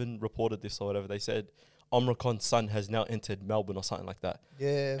Channel 7 reported this or whatever. They said Omicron's son has now entered Melbourne or something like that.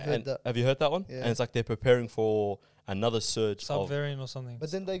 Yeah, I've heard And that. have you heard that one? Yeah. And it's like they're preparing for another surge of. Subvariant or something.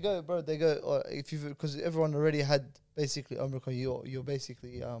 But then they go, bro. They go if you because everyone already had basically Omicron. You're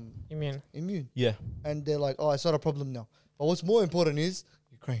basically Immune. immune, Yeah. and they're like, oh, it's not a problem now. But what's more important is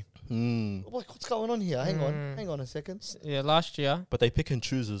Ukraine. Mm. I'm like, what's going on here? Hang on a second. Yeah, last year. But they pick and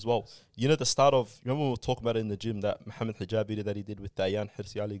choose as well. You know, the start of, remember we were talking about it in the gym, that Mohammed Hijab video that he did with Dayan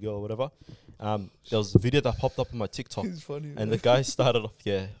Hirsi Ali girl or whatever? There was a video that popped up on my TikTok, It's funny. and the guy started off,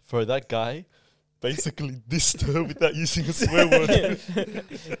 for that guy, basically dissed her without using a swear word.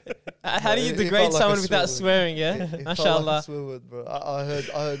 How do you It degrade felt like a someone swear without word. swearing? Yeah, It felt like a mashallah. swear word, bro. I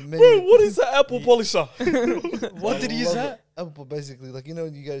heard many. Bro, what is that apple polisher? What did he use love that? it. Apple, basically, like you know,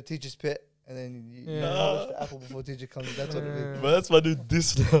 when you go to teacher's pet, and then you Yeah. polish the apple before teacher comes. That's what it is. But that's my new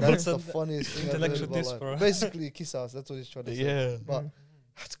diss now. That's a- the funniest thing I've heard intellectual in my diss, life. bro. Basically, a kiss ass. That's what he's trying to say. Yeah. But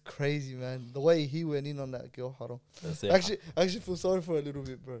that's crazy, man. The way he went in on that girl, haram. That's it. I actually feel sorry for her a little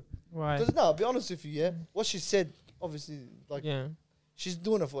bit, bro. Right. Because no, I'll be honest with you, yeah. What she said, obviously, like Yeah. she's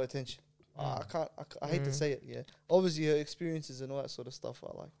doing it for attention. I hate to say it, yeah. Obviously, her experiences and all that sort of stuff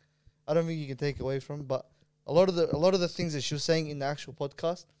are like, I don't think you can take away from. But a lot of the things that she was saying in the actual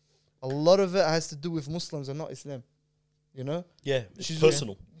podcast, a lot of it has to do with Muslims and not Islam. You know, Yeah, it's She's-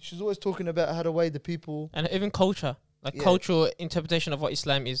 personal. she's always talking about how the way the people And even culture, like Yeah. cultural interpretation of what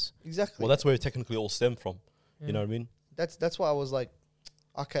Islam is. exactly. Well, that's where it technically all stemmed from. You Mm. know what I mean? That's why I was like,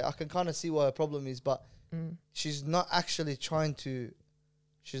 okay, I can kind of see what her problem is, but Mm. she's not actually trying to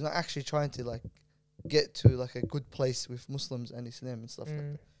like get to like a good place with Muslims and Islam and stuff like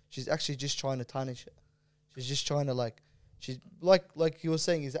Mm. that. She's actually just trying to tarnish it. She's just trying to she's like you were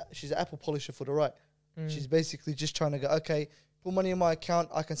saying, she's an apple polisher for the right. Mm. She's basically just trying to go, okay, put money in my account.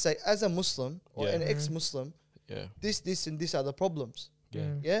 I can say as a Muslim or Yeah. an Mhm. ex-Muslim, Yeah. this and this are the problems. Yeah.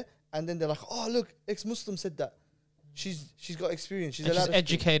 Mm. Yeah, and then they're like, oh look, ex-Muslim said that. She's got experience. She's And she's allowed to speak.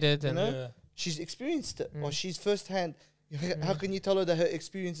 educated you and know? Yeah. She's experienced it, or Mm. she's firsthand. How can you tell her that her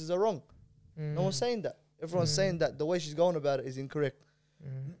experiences are wrong? No one's saying that. Everyone's Mm. saying that the way she's going about it is incorrect.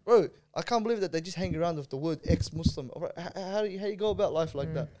 Mm. Bro, I can't believe that they just hang around with the word ex-Muslim. Alright, how do you go about life like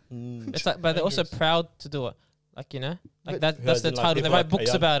Mm. that? Mm. It's like, but they're also Dangerous. proud to do it. Like, you know, like But- that's As the in, like, title. They people write like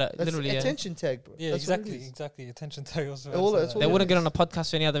books Ayan. about it. That's Literally, yeah. attention tag, bro. Yeah, That's what it exactly, is. exactly. Attention to yours. Well, that's They what it wouldn't get is. on a podcast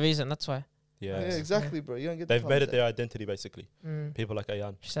for any other reason. That's why. Yeah. Yeah, exactly, bro. You don't get. They've the made time it to their identity, basically. Mm. People like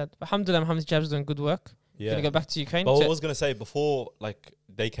Ayan. She said, "Alhamdulillah, Mohammed Jab's doing good work. Yeah. Gonna go back to Ukraine." But So- I was gonna say before, like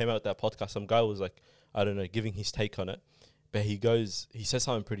they came out with that podcast, some guy was like, I don't know, giving his take on it. But he says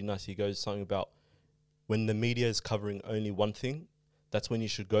something pretty nice. He goes something about when the media is covering only one thing, that's when you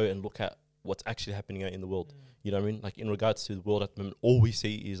should go and look at what's actually happening out in the world. You know what I mean? Like in regards to the world at the moment, all we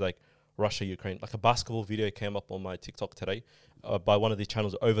see is like Russia, Ukraine. Like a basketball video came up on my TikTok today by one of these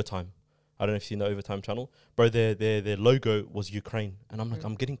channels, Overtime. I don't know if you've seen the Overtime channel, bro. Their logo was Ukraine, and I'm like,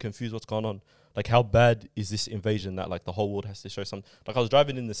 I'm getting confused. What's going on? Like, how bad is this invasion that like the whole world has to show some? Like, I was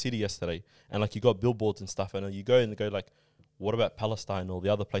driving in the city yesterday, and like you got billboards and stuff, and you go and go like, what about Palestine or the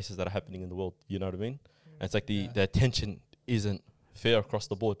other places that are happening in the world? You know what I mean? And it's like the attention isn't fair across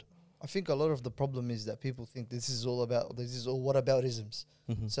the board. I think a lot of the problem is that people think this is all whataboutisms.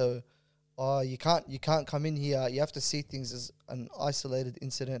 Mm-hmm. So, you can't come in here. You have to see things as an isolated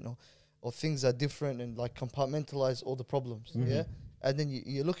incident, or things are different, and like compartmentalize all the problems. Mhm. Yeah, and then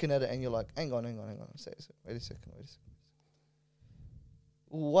you're looking at it and you're like, hang on. Wait a second.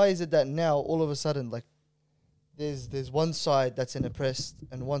 Why is it that now all of a sudden like there's one side that's an oppressed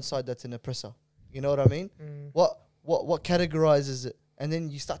and one side that's an oppressor? You know what I mean? Mm. What categorizes it? And then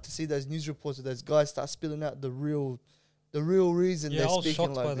you start to see those news reports of those guys start spilling out the real reason Yeah, I they're was speaking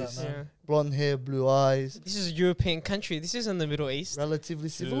shocked like by that, this. man. Yeah. Blonde hair, blue eyes, This is a European country. This isn't the Middle East. relatively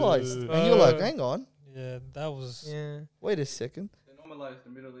civilized. Dude. And you're like, hang on, Yeah, that was. Yeah. wait a second. They normalized the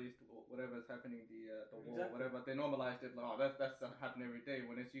Middle East, whatever's happening, the war, whatever. They normalized it like, oh, that's happening every day.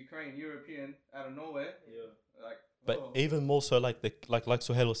 When it's Ukraine, European, out of nowhere, like. But oh. even more so, like like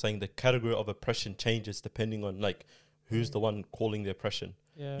Suhail was saying, the category of oppression changes depending on like who's the one calling the oppression.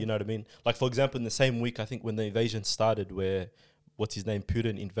 Yeah. You know what I mean? Like for example, in the same week, I think when the invasion started, where what's his name,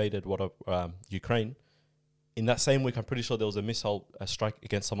 Putin invaded Ukraine. in that same week, I'm pretty sure there was a missile strike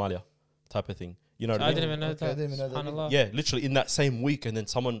against Somalia, type of thing. You know what I I mean? didn't even know Okay, I that. didn't even know that either. Subhanallah. Yeah, literally in that same week, and then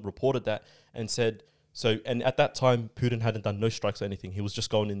someone reported that and said so. And at that time, Putin hadn't done no strikes or anything. He was just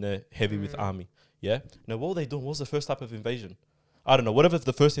going in there heavy with army. Yeah. Now, what were they doing? What was the first type of invasion? I don't know. Whatever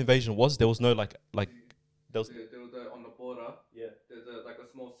the first invasion was, there was no like there was. There was on the border. Yeah. There's like a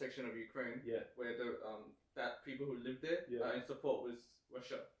small section of Ukraine. Yeah. Where the that people who live there Yeah. in support with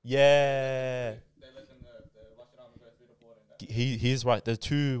Russia. Yeah. They let them the Russian army go through the border. He's right. There's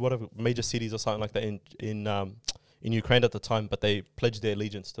two whatever major cities or something like that in Ukraine at the time, but they pledged their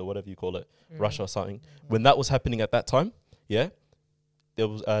allegiance to whatever you call it, Russia or something. When that was happening at that time, yeah, there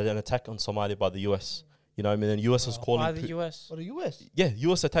was an attack on Somalia by the US. You know what I mean? And US was calling. Why the US? Or the US. Yeah,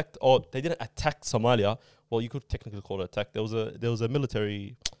 US attacked, or they didn't attack Somalia. Well, you could technically call it attack. There was a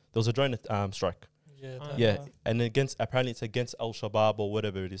military, there was a drone strike. Yeah. Ah. that- Yeah, and apparently it's against Al Shabaab or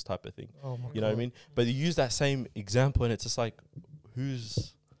whatever it is type of thing. Oh my You know what I mean? But you use that same example, and it's just like,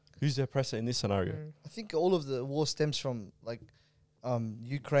 who's the oppressor in this scenario? I think all of the war stems from like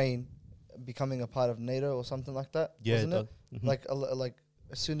Ukraine becoming a part of NATO or something like that. Yeah, wasn't it? Mhm. Like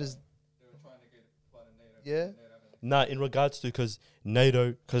as soon as They were trying to get part of NATO. Yeah. Nah, in regards to because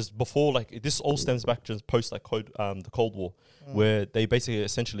NATO, because before like this all stems back just post like the Cold War, where they basically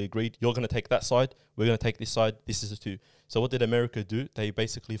essentially agreed, you're going to take that side, we're going to take this side. This is the two. So what did America do? They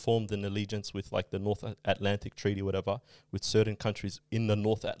basically formed an allegiance with like the North Atlantic Treaty, whatever, with certain countries in the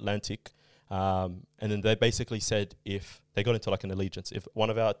North Atlantic. And then they basically said if they got into like an allegiance, if one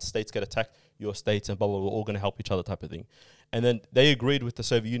of our states get attacked, your states and blah, blah, blah, we're all going to help each other type of thing. And then they agreed with the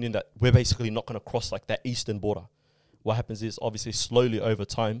Soviet Union that we're basically not going to cross like that eastern border. What happens is obviously slowly over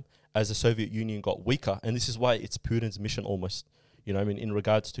time, as the Soviet Union got weaker, and this is why it's Putin's mission almost, you know what I mean, in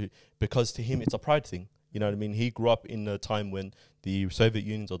regards to, because to him it's a pride thing. You know what I mean? He grew up in a time when the Soviet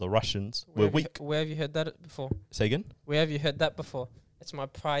Unions or the Russians were weak. Where have you heard that before? Say again? Where have you heard that before? It's my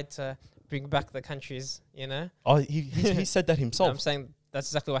pride to bring back the countries, you know? Oh, he said that No, himself. I'm saying that's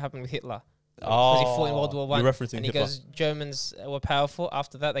exactly what happened with Hitler. Because he fought in World War You're One, referencing and he Hitler. goes, Germans were powerful.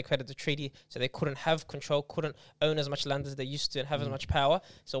 After that, they created the treaty, so they couldn't have control, couldn't own as much land as they used to, and have as much power.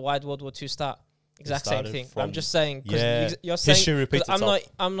 So why did World War II start? Exact same started thing. from- I'm just saying because Yeah. you're saying History 'cause repeats itself.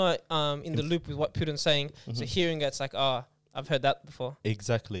 I'm not in the loop with what Putin's saying. So hearing it's like, I've heard that before.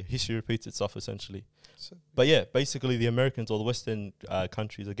 Exactly. History repeats itself essentially. So- But yeah, basically the Americans or the Western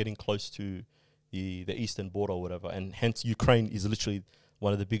countries are getting close to the eastern border or whatever, and hence Ukraine is literally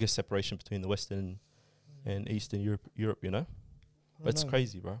one of the biggest separation between the Western and Eastern Europe, you know? I But it's don't know.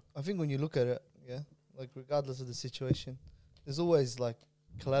 crazy, bro. I think when you look at it, yeah, like regardless of the situation, there's always like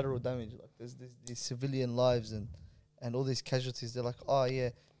collateral damage. Like there's these civilian lives and all these casualties. They're like, oh yeah,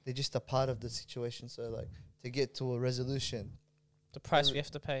 they're just a part of the situation. So like to get to a resolution, The price we have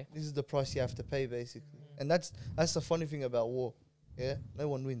to pay. this is the price you have to pay basically. And that's the funny thing about war. Yeah, no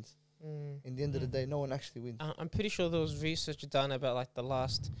one wins. In the end of the day, no one actually wins. I'm pretty sure there was research done about like the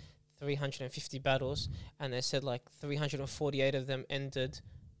last 350 battles, and they said like 348 of them ended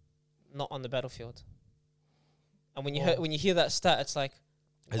not on the battlefield. And when you hear that stat, it's like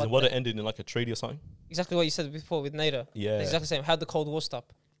As in what it ended in like a treaty or something? exactly what you said before with NATO. Yeah. It's exactly the same. How'd the Cold War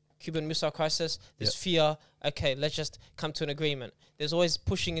stop? Cuban Missile Crisis. There's fear. Okay, let's just come to an agreement. There's always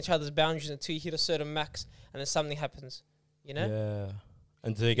pushing each other's boundaries until you hit a certain max, and then something happens. You know? Yeah.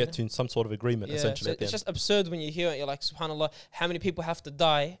 And they get to some sort of agreement essentially so at the it's end. just absurd when you hear it. You're like, subhanallah, how many people have to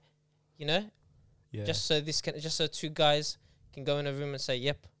die? You know, Yeah. just so two guys can go in a room and say,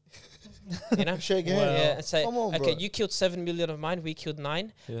 "Yep," you know, Shake hands. yeah, and say, Come on, "Okay, bro. you killed 7 million of mine, we killed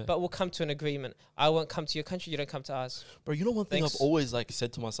 9, Yeah. but we'll come to an agreement. I won't come to your country, you don't come to ours." Bro, you know one thing Thanks. I've always like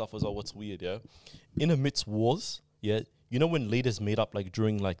said to myself as well, what's weird, yeah? In amidst wars, yeah, you know when leaders meet up like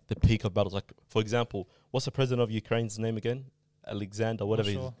during like the peak of battles, like for example, what's the president of Ukraine's name again? Alexander,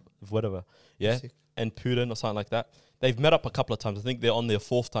 whatever sure. whatever. Yeah. Sick. And Putin or something like that. They've met up a couple of times. I think they're on their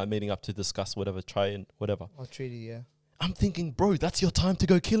 4th time meeting up to discuss whatever, try and whatever. Oh, treaty, yeah. I'm thinking, bro, that's your time to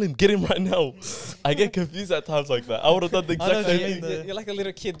go kill him. Get him right now. I get confused at times like that. I would have done the I know exact what you same mean, thing. though. You're like a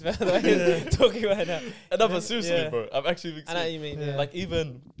little kid, by the way, talking right now. And no, but seriously, Yeah. bro, I'm actually being I know what serious. you mean. Yeah. Yeah. Like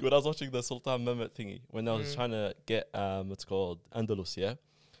even when I was watching the Sultan Mehmet thingy, when I was Mm. trying to get what's called Andalus, yeah,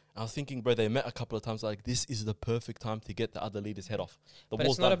 I was thinking, bro, they met a couple of times. Like this is the perfect time to get the other leader's head off. The But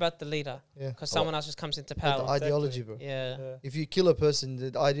war's it's not done. about the leader, Yeah. because someone else just comes into But power. the ideology, bro. Yeah. If you kill a person,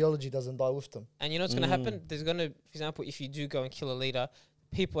 the ideology doesn't die with them. And you know what's going to happen? There's going to, for example, if you do go and kill a leader,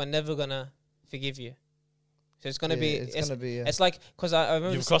 people are never going to forgive you. So it's going to be, It's gonna be. Yeah. it's like, because I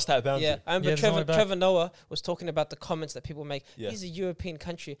remember, You've crossed that boundary. yeah, I remember Yeah, there's no way back. Trevor Noah was talking about the comments that people make. Yeah. He's a European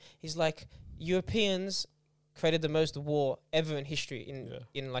country. He's like, Europeans created the most war ever in history,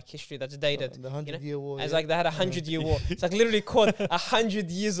 in like history that's dated. The 100-year war. And it's like they had a 100-year war. It's like literally called 100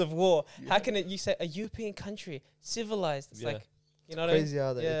 years of war. How can it? You say a European country, civilized? It's like, you know what I mean? Crazy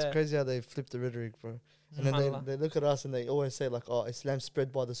how they, it's crazy how they flip the rhetoric, bro. And then SubhanAllah. they look at us and they always say like, "Oh, Islam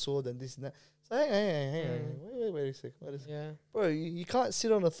spread by the sword and this and that." So hang on, wait a sec, Yeah. bro. You can't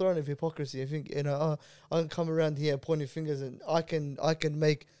sit on a throne of hypocrisy and think, I can come around here pointing fingers and I can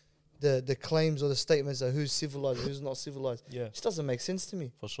make the claims or the statements of who's civilized, and who's not civilized. Yeah, It just doesn't make sense to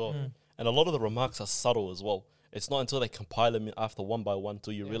me. for sure. Mm. And a lot of the remarks are subtle as well. It's not until they compile them after one by one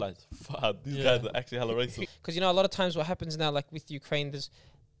till you realize, fuck, these Yeah. guys are actually hella racist. Because, you know, a lot of times what happens now, like with Ukraine,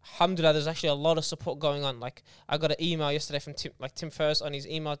 alhamdulillah, there's actually a lot of support going on. Like, I got an email yesterday from Tim Ferriss on his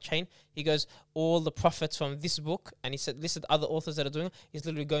email chain. He goes, all the prophets from this book, and he said, listed other authors that are doing it, he's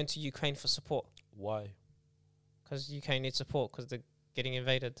literally going to Ukraine for support. Why? Because Ukraine needs support because they're getting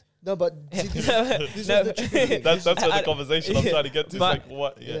invaded. No, but see, this is No. the tricky thing. That's what the conversation I'm Yeah. trying to get to. It's But- like,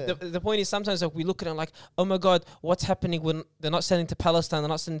 what? Yeah. Yeah. The point is sometimes like we look at it like, oh my God, what's happening when they're not sending to Palestine, they're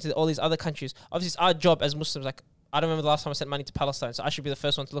not sending to all these other countries. Obviously, it's our job as Muslims. Like, I don't remember the last time I sent money to Palestine, so I should be the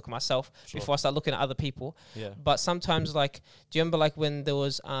first one to look at myself before I start looking at other people. Yeah. But sometimes, like, do you remember like when there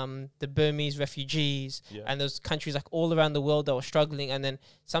was the Burmese refugees Yeah. and those countries like all around the world that were struggling, and then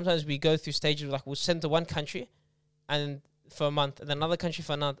sometimes we go through stages where, like we'll send to one country, and for a month, and then another country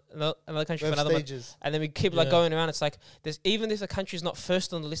for another country We for have another month. stages. And then we keep like Yeah. going around. It's like there's, even if the country is not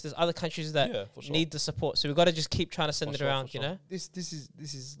first on the list, there's other countries that Yeah, for sure. need the support. So we've got to just keep trying to send For it sure, around, for you sure. know? This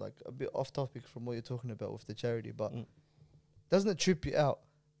is like a bit off topic from what you're talking about with the charity, but Mm. doesn't it trip you out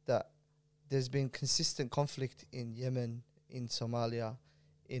that there's been consistent conflict in Yemen, in Somalia,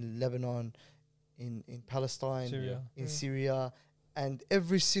 in Lebanon, in Palestine, Syria. in Mm. Syria, and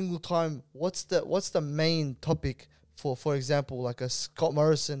every single time, what's the main topic for example, like a Scott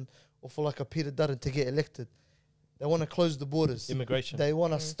Morrison or for like a Peter Dutton to get elected? They want to close the borders. Immigration. They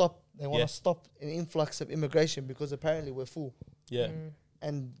want to Mm. stop. They want to Yeah. stop an influx of immigration because apparently we're full. Yeah. Mm.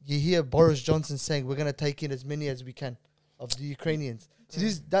 And you hear Boris Johnson saying we're gonna take in as many as we can of the Ukrainians. See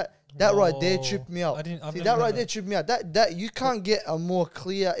this that right there Whoa. tripped me out. I didn't. I've See never that heard right there tripped me out. That you can't get a more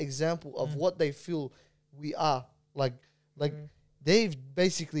clear example of Mm. what they feel we are. Like Mm.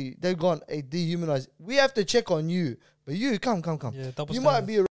 they've gone a dehumanized. We have to check on you, but you come. Yeah, double You might standards.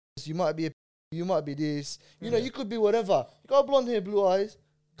 be a racist, you might be this. You know, Yeah. you could be whatever. You got blonde hair, blue eyes.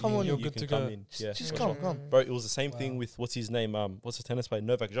 Come on, You're You good can to come go. in. Yeah. just Mm. come. Bro, it was the same thing Wow. with what's his name? What's the tennis player?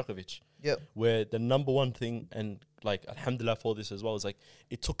 Novak Djokovic. Yep. Where the number one thing, and like alhamdulillah for this as well, is like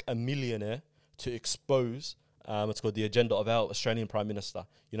it took a millionaire to expose it's called the agenda of our Australian Prime Minister.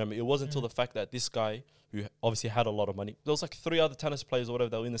 You know what I mean? It wasn't until the fact that this guy, who obviously had a lot of money, there was like 3 other tennis players or whatever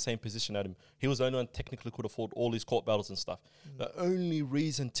that were in the same position at him. He was the only one technically could afford all his court battles and stuff. The only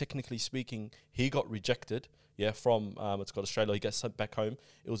reason, technically speaking, he got rejected, from it's called Australia, he gets sent back home,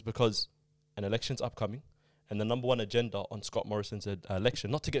 it was because an election's upcoming, and the number one agenda on Scott Morrison's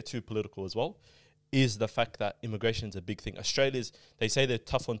election, not to get too political as well, is the fact that immigration is a big thing. Australia's, they say they're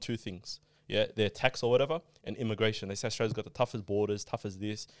tough on 2 things. Yeah, their tax or whatever, and immigration. They say Australia's got the toughest borders, tough as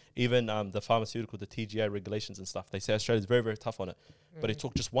this. Even the pharmaceutical, the TGA regulations and stuff. They say Australia's very, very tough on it. But it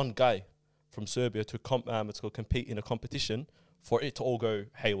took just one guy from Serbia to compete in a competition for it to all go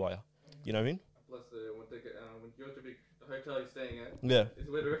haywire. You know what I mean? Plus, when Djokovic, the hotel he's staying at, Yeah. is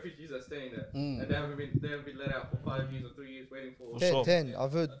where the refugees are staying at, Mm. and they haven't been let out for 5 years or 3 years waiting for. For 10, sure. 10.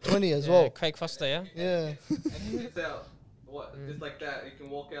 I've heard 20 as Yeah, well. Craig Foster, yeah? Yeah. And he gets out, just like that. He can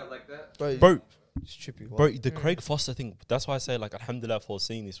walk out like that. Bro, it's trippy. Bro, the Mm. Craig Foster thing, that's why I say, like, alhamdulillah for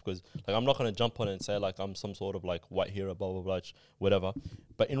seeing this, because, like, I'm not going to jump on it and say, like, I'm some sort of, like, white hero, blah, blah, blah, whatever.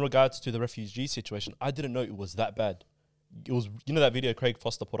 But in regards to the refugee situation, I didn't know it was that bad. It was, you know, that video Craig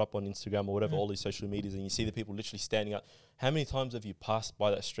Foster put up on Instagram or whatever, all these social medias, and you see the people literally standing out. How many times have you passed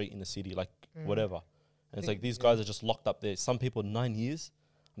by that street in the city, like, whatever? And it's like, these guys are just locked up there. Some people 9 years.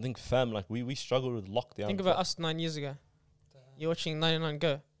 I think, fam, like, we struggled with lockdown. Think about us 9 years ago. You're watching 99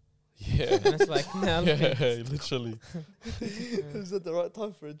 Go. Yeah. And it's like, now look at Yeah, literally. Is that the right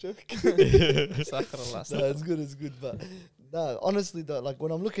time for a joke? Astaghfirullah. No, it's good. But no, honestly, though, like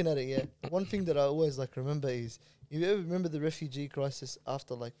when I'm looking at it, yeah, one thing that I always like remember is, you ever remember the refugee crisis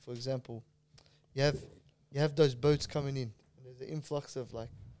after, like, for example, you have those boats coming in, and there's an influx of like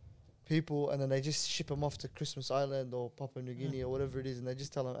people, and then they just ship them off to Christmas Island or Papua New Guinea or whatever it is, and they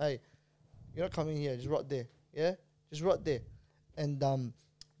just tell them, hey, you're not coming here, just right there, yeah, just right there, and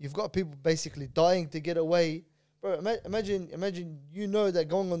you've got people basically dying to get away, bro. Imagine you know that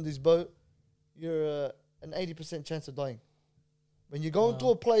going on this boat, you're an 80% chance of dying. When you're going to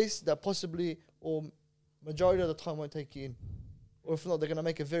a place that possibly or majority of the time won't take you in, or if not, they're gonna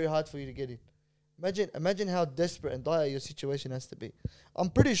make it very hard for you to get in. Imagine how desperate and dire your situation has to be. I'm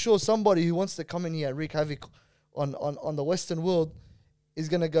pretty sure somebody who wants to come in here and wreak havoc on the Western world is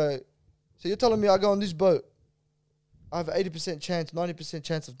gonna go. So you're telling me I go on this boat, I have an 80% chance, 90%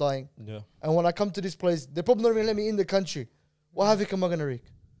 chance of dying, Yeah. and when I come to this place, they're probably not even let me in the country. What havoc am I gonna wreak?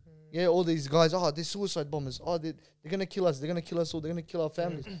 Yeah, all these guys. Oh, they're suicide bombers. Oh, they're gonna kill us. They're gonna kill us all. They're gonna kill our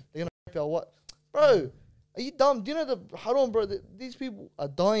families. They're gonna rape our what? Bro, are you dumb? Do you know the haram, bro? These people are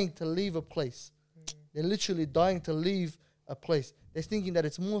dying to leave a place. They're literally dying to leave a place. They're thinking that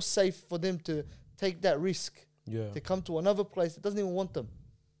it's more safe for them to take that risk Yeah. to come to another place that doesn't even want them.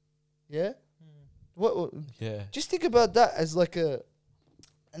 Yeah? What? Yeah. Just think about that as like a...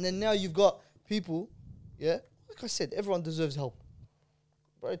 And then now you've got people, yeah? Like I said, everyone deserves help.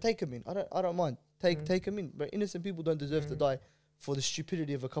 Bro, take them in. I don't mind. Take them in. But innocent people don't deserve to die for the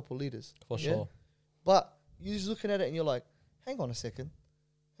stupidity of a couple leaders. For yeah? sure. But you're just looking at it and you're like, hang on a second.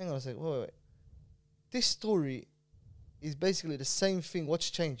 Wait. This story is basically the same thing. What's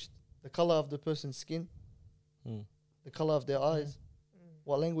changed? The color of the person's skin, the color of their eyes,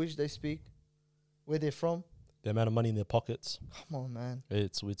 what language they speak, where they're from. The amount of money in their pockets. Come on, man.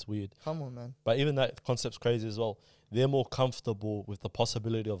 It's weird. Come on, man. But even that concept's crazy as well. They're more comfortable with the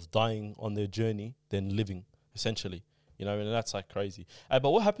possibility of dying on their journey than living, essentially. You know, and that's like crazy.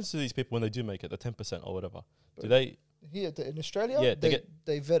 But what happens to these people when they do make it, the 10% or whatever? Do they... Here in Australia, Yeah,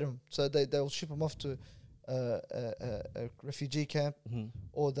 they vet them. So they'll ship them off to a refugee camp,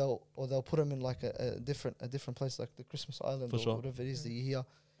 or they'll put them in like a different place, like the Christmas Island For or sure. whatever it is that you hear.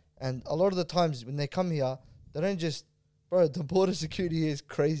 And a lot of the times when they come here, they don't just, bro, the border security here is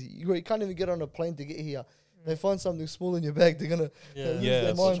crazy. You can't even get on a plane to get here. They find something small in your bag, they're gonna Yeah, lose Yeah, their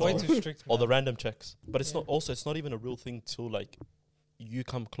it's minds. way Or- too strict. Or the man. random checks. But it's not even a real thing till like you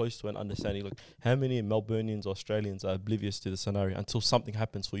come close to an understanding. Like how many Melburnians, Australians are oblivious to the scenario until something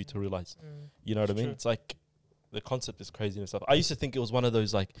happens for you to realize. You know what I mean? True. It's like the concept is crazy and stuff. I used to think it was one of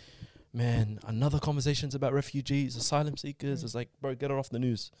those like, man, another conversations about refugees, asylum seekers. It's like, bro, get it off the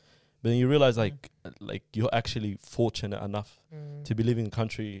news. But then you realize like you're actually fortunate enough to be living in a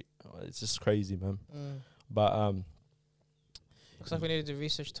country. It's just crazy, man. But Looks like we need to do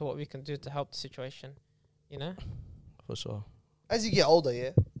research to what we can do to help the situation. You know? for sure. As you get older,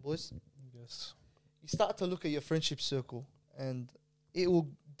 yeah, boys, Yes. you start to look at your friendship circle and it will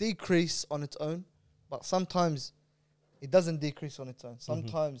decrease on its own, but sometimes it doesn't decrease on its own.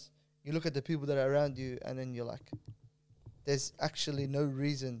 Sometimes you look at the people that are around you and then you're like, there's actually no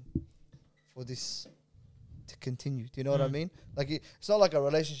reason for this to continue. Do you know what I mean? Like it's not like a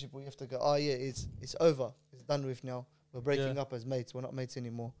relationship where you have to go, oh yeah, it's over. It's done with now. We're breaking up as mates. We're not mates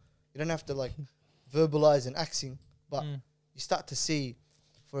anymore. You don't have to like verbalize and axing, but you start to see,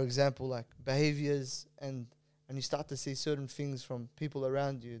 for example, like behaviors and you start to see certain things from people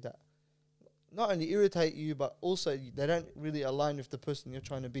around you that not only irritate you, but also they don't really align with the person you're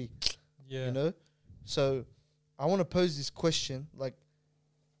trying to be. Yeah. You know? So I want to pose this question, like,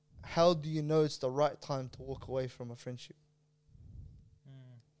 how do you know it's the right time to walk away from a friendship?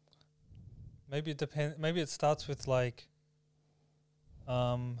 Maybe it depends. Maybe it starts with like,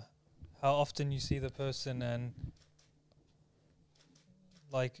 how often you see the person, and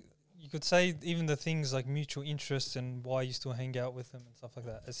like you could say even the things like mutual interests and why you still hang out with them and stuff like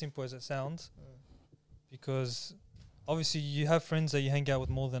that. As simple as it sounds, because obviously you have friends that you hang out with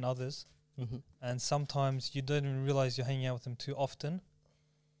more than others, and sometimes you don't even realize you're hanging out with them too often.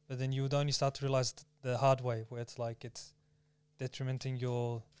 But then you would only start to realize the hard way, where it's like it's detrimenting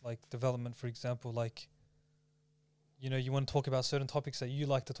your like development. For example, like, you know, you want to talk about certain topics that you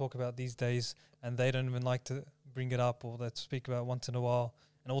like to talk about these days, and they don't even like to bring it up or they speak about once in a while,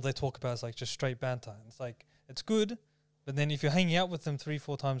 and all they talk about is like just straight banter. And it's like, it's good, but then if you're hanging out with them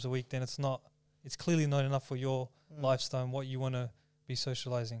 3-4 times a week, then it's clearly not enough for your lifestyle and what you want to be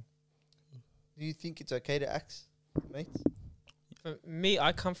socializing. Do you think it's okay to axe, mates? For me,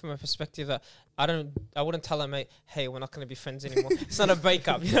 I come from a perspective that I wouldn't tell a mate, hey, we're not going to be friends anymore. It's not a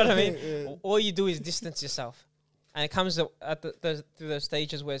breakup, you know what I mean? All you do is distance yourself. And it comes at through those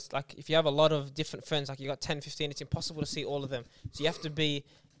stages where it's like, if you have a lot of different friends, like you got 10, 15, it's impossible to see all of them. So you have to be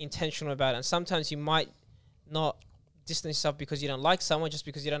intentional about it. And sometimes you might not distance yourself because you don't like someone, just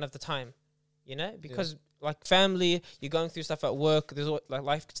because you don't have the time, you know? Because like family, you're going through stuff at work, there's like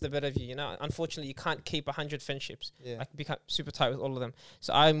life gets the better of you, you know? Unfortunately, you can't keep 100 friendships. I can become super tight with all of them.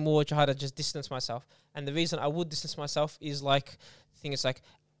 So I more try to just distance myself. And the reason I would distance myself is like, the thing is like,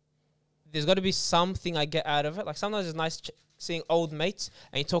 there's got to be something I get out of it. Like sometimes it's nice seeing old mates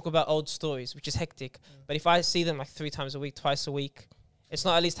and you talk about old stories, which is hectic. But if I see them like 3 times a week, twice a week, it's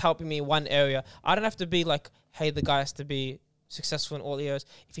not at least helping me in one area. I don't have to be like, hey, the guy has to be successful in all areas.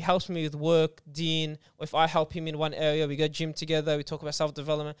 If he helps me with work, deen, or if I help him in one area, we go gym together, we talk about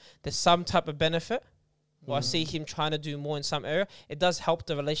self-development, there's some type of benefit, or I see him trying to do more in some area, it does help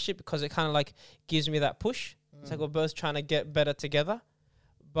the relationship because it kind of like gives me that push. It's like we're both trying to get better together.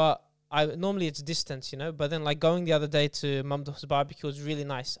 But normally it's distance, you know, but then like going the other day to Mamdouh's barbecue was really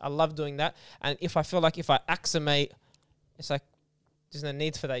nice. I love doing that. And if I feel like if I axe a mate, it's like, there's no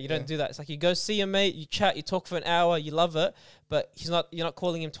need for that. You don't do that. It's like you go see your mate, you chat, you talk for an hour, you love it, but you're not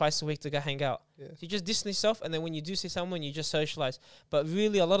calling him twice a week to go hang out. Yeah. So you just distance yourself, and then when you do see someone, you just socialize. But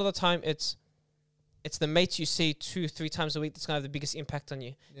really, a lot of the time, it's the mates you see 2-3 times a week that's going to have the biggest impact on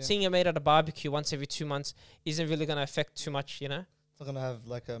you. Yeah. Seeing your mate at a barbecue once every 2 months isn't really going to affect too much, you know? It's not gonna have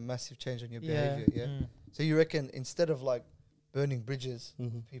like a massive change on your Yeah. behavior. Yeah. So you reckon instead of like burning bridges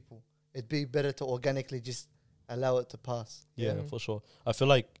with people, it'd be better to organically just allow it to pass. Yeah, Mm. for sure. I feel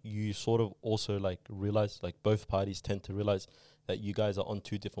like you sort of also like realize, like both parties tend to realize that you guys are on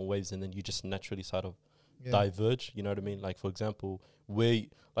two different waves, and then you just naturally sort of diverge. You know what I mean? Like for example,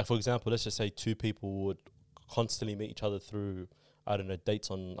 let's just say two people would constantly meet each other through, I don't know,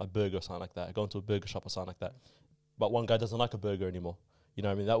 dates on a burger or something like that, go into a burger shop or something like that. But one guy doesn't like a burger anymore. You know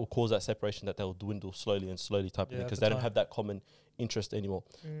what I mean? That will cause that separation that they'll dwindle slowly and slowly type of thing, because they don't have that common interest anymore.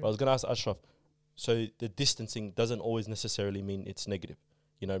 But I was going to ask Ashraf, so the distancing doesn't always necessarily mean it's negative.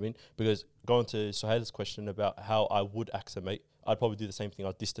 You know what I mean? Because going to Suhail's question about how I would axe a mate, I'd probably do the same thing.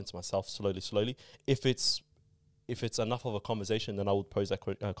 I'd distance myself slowly. If it's enough of a conversation, then I would pose that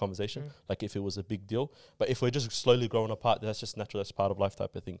conversation, like if it was a big deal. But if we're just slowly growing apart, that's just natural, that's part of life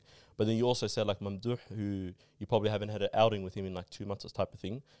type of thing. But then you also said like Mamdouh, who you probably haven't had an outing with him in like 2 months or type of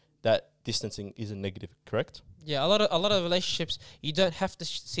thing, that distancing isn't negative, correct? Yeah, a lot of relationships, you don't have to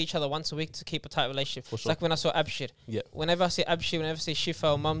see each other once a week to keep a tight relationship. For It's sure. like when I saw Abshir. Yeah. Whenever I see Abshir, whenever I see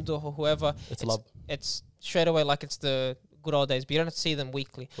Shifa or Mamdouh or whoever, It's love. It's straight away like it's the good old days, but you don't have to see them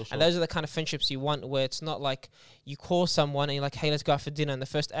weekly. For sure. And those are the kind of friendships you want, where it's not like you call someone and you're like, hey, let's go out for dinner. And the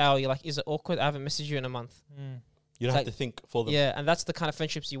first hour, you're like, is it awkward? I haven't messaged you in a month. You don't It's have to think for them. Yeah, and that's the kind of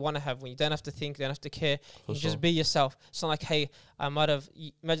friendships you want to have, when you don't have to think, you don't have to care. For You sure. just be yourself. It's not like, hey, I might have,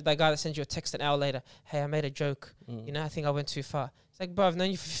 imagine that guy that sends you a text an hour later, hey, I made a joke. You know, I think I went too far. It's like, bro, I've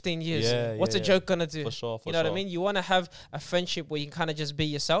known you for 15 years. Yeah, What's yeah, a joke going to do? For sure. You know what I mean? You want to have a friendship where you can kind of just be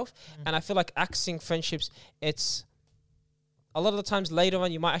yourself. And I feel like axing friendships, it's a lot of the times later on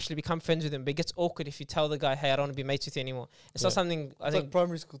you might actually become friends with him, but it gets awkward if you tell the guy, hey, I don't want to be mates with you anymore. It's not something I It's think. like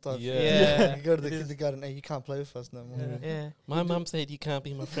primary school time. Yeah. You go to the kindergarten, hey, you can't play with us no more. Yeah. My mum said you can't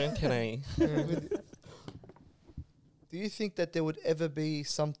be my friend today. Do you think that there would ever be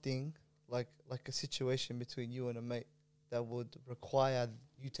something like a situation between you and a mate that would require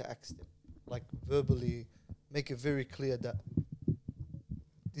you to ask them, like verbally, make it very clear that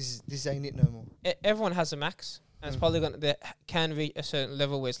this ain't it no more? Everyone has a max. And it's probably they can reach a certain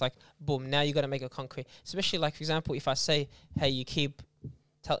level where it's like, boom, now you got to make it concrete. Especially like, for example, if I say, hey, you keep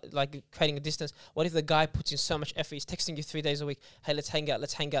like creating a distance. What if the guy puts in so much effort? He's texting you 3 days a week. Hey, let's hang out.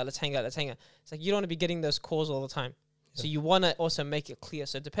 It's like, you don't want to be getting those calls all the time. So you want to also make it clear.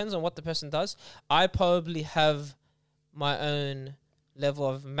 So it depends on what the person does. I probably have my own level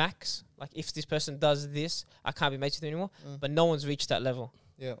of max. Like if this person does this, I can't be mates with them anymore. But no one's reached that level.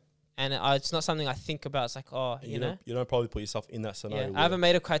 Yeah. And it's not something I think about. It's like, oh, you know. You don't probably put yourself in that scenario. Yeah. I haven't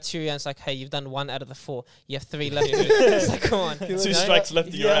made a criteria and it's like, hey, you've done 1 out of the 4. You have 3 left. It's like, come on. 2 strikes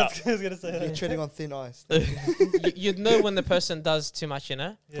left, you're out. I was gonna say You're treading on thin ice. You'd know when the person does too much, you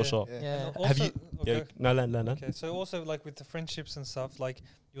know? For sure. Yeah. Have you? Okay. Yeah, no. Okay, so also like with the friendships and stuff, like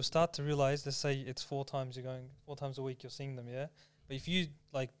you'll start to realize, let's say it's 4 times you're going, 4 times a week you're seeing them, yeah. But if you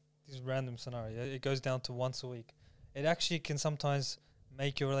like this random scenario, it goes down to once a week. It actually can sometimes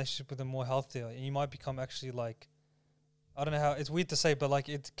make your relationship with them more healthier, and you might become actually like, I don't know how, it's weird to say, but like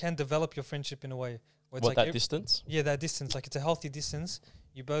it can develop your friendship in a way where it's What, like that distance? yeah, that distance, like it's a healthy distance.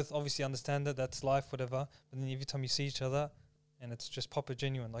 You both obviously understand that's life, whatever. But then every time you see each other, and it's just proper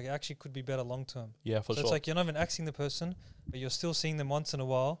genuine, like it actually could be better long term. Yeah, for So sure. it's like you're not even axing the person, but you're still seeing them once in a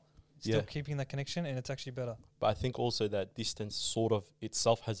while, still Yeah. keeping that connection, and it's actually better. But I think also that distance sort of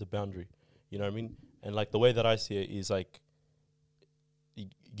itself has a boundary. You know what I mean? And like the way that I see it is like,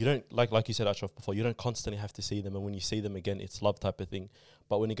 you don't, like you said, Ashraf, before, you don't constantly have to see them, and when you see them again, it's love type of thing.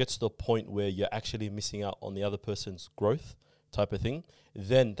 But when it gets to the point where you're actually missing out on the other person's growth type of thing,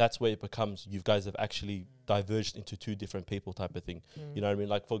 then that's where it becomes, you guys have actually diverged into 2 different people type of thing. You know what I mean?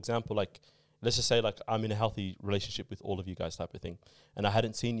 Like, for example, like, let's just say like I'm in a healthy relationship with all of you guys type of thing, and I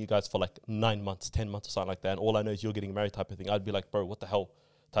hadn't seen you guys for like 9 months, 10 months or something like that, and all I know is you're getting married type of thing. I'd be like, bro, what the hell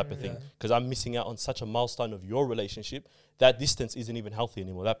type of thing, because I'm missing out on such a milestone of your relationship. That distance isn't even healthy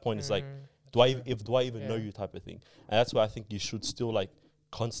anymore. That point is like, do I Yeah. even know Yeah. you type of thing. And that's why I think you should still like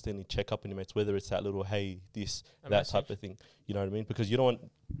constantly check up on your mates, whether it's that little hey this A that type message. of thing. You know what I mean? Because you don't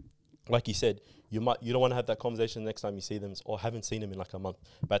want, like you said, you don't want to have that conversation next time you see them or haven't seen them in like a month.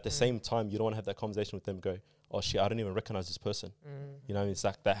 But at the same time, you don't want to have that conversation with them. Go, oh shit, I don't even recognize this person. You know, what I mean? It's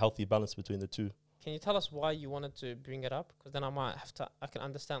like that healthy balance between the two. Can you tell us why you wanted to bring it up? Because then I can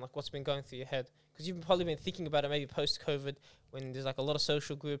understand like what's been going through your head. Because you've probably been thinking about it maybe post-COVID when there's like a lot of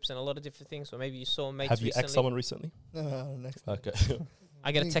social groups and a lot of different things. Or maybe you saw mates Have you recently. asked someone recently? No, next time. Okay.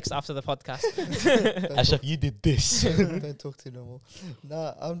 I get a text after the podcast. Ashraf, you did this. Don't talk to you no more.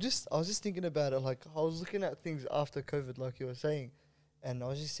 Nah, I was just thinking about it. Like, I was looking at things after COVID, like you were saying, and I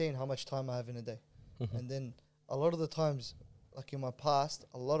was just saying how much time I have in a day. And then a lot of the times, like in my past,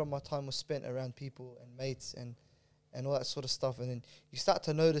 a lot of my time was spent around people and mates and all that sort of stuff. And then you start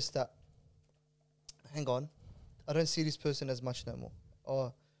to notice that, hang on, I don't see this person as much no more.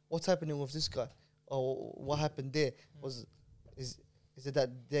 Or what's happening with this guy? Or what happened there? Is it that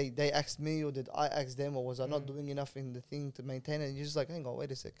they asked me or did I ask them, or was I not doing enough in the thing to maintain it? And you're just like, hang on,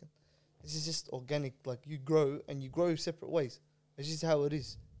 wait a second. This is just organic. Like, you grow and you grow separate ways. It's just how it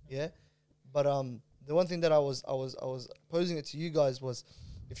is. Yeah. But the one thing that I was posing it to you guys was,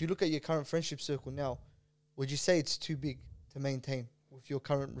 if you look at your current friendship circle now, would you say it's too big to maintain with your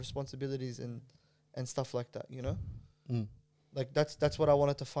current responsibilities and stuff like that, you know? Mm. Like, that's what I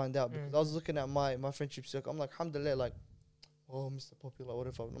wanted to find out, because I was looking at my friendship circle. I'm like, alhamdulillah, like, oh, Mr. Popular,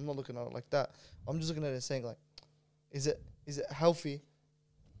 whatever. I'm not looking at it like that. I'm just looking at it saying, like, is it healthy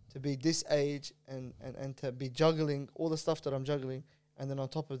to be this age and to be juggling all the stuff that I'm juggling, and then on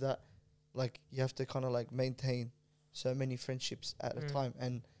top of that, like, you have to kind of like maintain so many friendships at a time,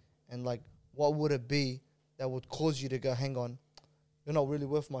 and like, what would it be that would cause you to go, hang on, you're not really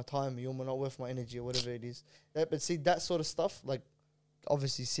worth my time, you're not worth my energy, or whatever it is. But see, that sort of stuff, like,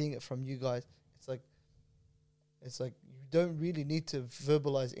 obviously seeing it from you guys, it's like you don't really need to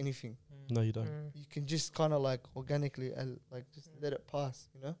verbalize anything. No, you don't. You can just kind of like organically like just let it pass,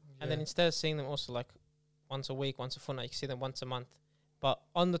 you know? And then instead of seeing them also like once a week, once a fortnight, you can see them once a month. But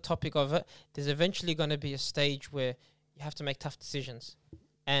on the topic of it, there's eventually going to be a stage where you have to make tough decisions.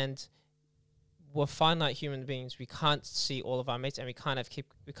 And we're finite human beings. We can't see all of our mates, and we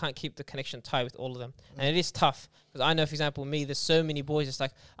can't keep the connection tight with all of them. And it is tough, because I know, for example, me, there's so many boys. It's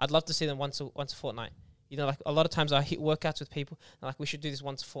like, I'd love to see them once a fortnight. You know, like, a lot of times I hit workouts with people, and like, we should do this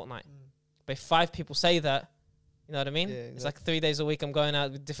once a fortnight. But if 5 people say that, you know what I mean? Yeah, It's like 3 days a week I'm going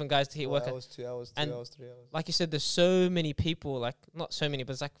out with different guys to hit 4 workouts. hours, 2 hours, 2 And hours, 3 hours. Like you said, there's so many people, like, not so many,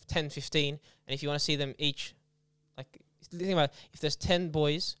 but it's like 10, 15. And if you want to see them each, like, think about it, if there's 10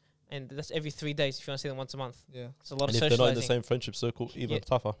 boys, and that's every 3 days, if you want to see them once a month, Yeah. it's a lot And of if they're not in the socializing. same friendship circle, even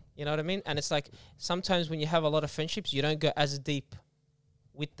tougher. You know what I mean? And it's like, sometimes when you have a lot of friendships, you don't go as deep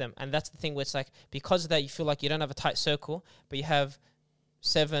with them. And that's the thing where it's like, because of that, you feel like you don't have a tight circle, but you have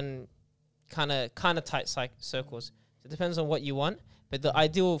 7 kind of tight circles. So it depends on what you want. But the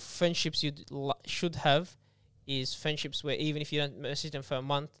ideal friendships you should have is friendships where even if you don't message them for a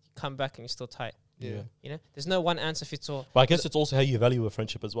month, you come back and you're still tight. Yeah. You know, there's no one answer fits all. But I guess it's also how you value a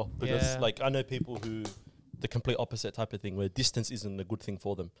friendship as well. Because Yeah. like, I know people who the complete opposite type of thing, where distance isn't a good thing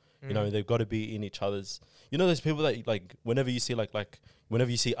for them. You Mm. know, they've got to be in each other's. You know, there's people that like whenever you see like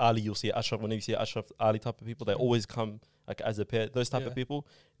whenever you see Ali, you'll see Ashraf. Whenever you see Ashraf, Ali type of people, they always come like as a pair. Those type of people,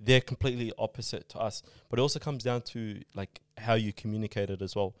 they're completely opposite to us. But it also comes down to like how you communicate it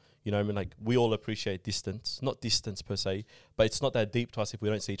as well. You know what I mean? Like, we all appreciate distance, not distance per se, but it's not that deep to us if we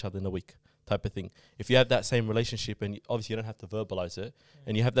don't see each other in a week type of thing. If you have that same relationship, and obviously you don't have to verbalize it,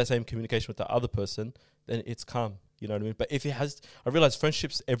 and you have that same communication with the other person, then it's calm. You know what I mean? But if it has, I realize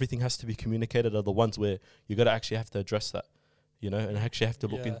friendships, everything has to be communicated, are the ones where you got to actually have to address that, you know, and actually have to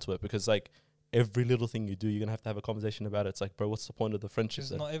look into it, because like every little thing you do, you're going to have a conversation about it. It's like, bro, what's the point of the friendship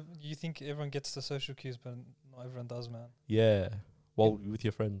then? You think everyone gets the social cues, but not everyone does, man. Yeah. Well, with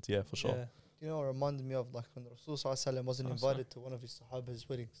your friends, yeah, for sure. Yeah. You know, it reminded me of like when Rasul Sallallahu Alaihi Wasallam wasn't invited to one of his Sahaba's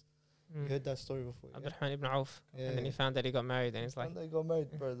weddings. You heard that story before? Yeah? Abdurrahman ibn Auf. Yeah. And then he found that he got married, and he's like, And they got married,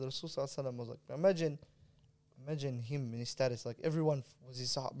 bro. The Rasul Sallallahu Alaihi Wasallam was like, imagine him in his status. Like, everyone was his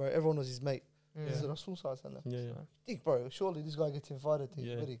Sahaba, bro. Everyone was his mate. He's the Rasul Sallallahu Alaihi Wasallam. Yeah, yeah. Think, bro, surely this guy gets invited to his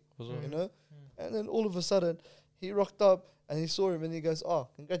Yeah, wedding. for sure. You know? And then all of a sudden, he rocked up and he saw him and he goes, oh,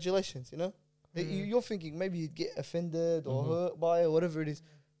 congratulations, you know? You're thinking maybe you'd get offended or hurt by it or whatever it is.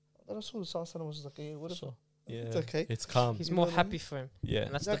 The Rasul Sallallahu Alaihi Wasallam was just like, yeah, whatever. Sure. Yeah, It's okay. It's calm. he's You more know what I happy mean? for him. Yeah.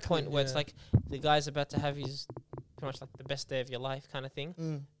 And that's the Exactly, point where it's yeah. like the guy's about to have his pretty much like the best day of your life kind of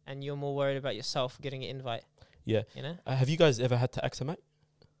thing, and you're more worried about yourself getting an invite. Yeah. You know, Have you guys ever had to axe a mate?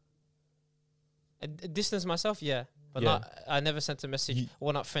 distance myself, yeah. But Yeah. I never sent a message. Ye-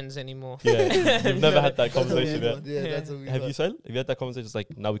 We're not friends anymore. Yeah, you've never had that That's a conversation weird yet. one. Yeah, that's a weird Have one. you, Sale? Have you had that conversation? It's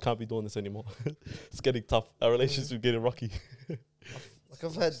like, no, we can't be doing this anymore. It's getting tough. Our relationship's getting rocky. Like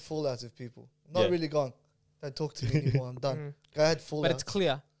I've had fallouts with people. Not Yeah. really gone. Don't talk to me anymore. I'm done. Mm. I had fallouts. But it's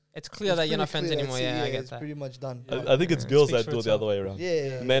clear. It's clear that you're not friends anymore. Yeah, I get it's that. pretty much done. I think it's Yeah. girls Speaks that for do it the itself. other way around.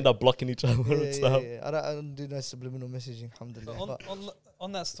 Yeah, And they end up blocking each other and stuff. I don't do no subliminal messaging, alhamdulillah. But But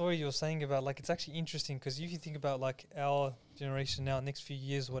on that story you were saying about, like, it's actually interesting because if you think about like our generation now, next few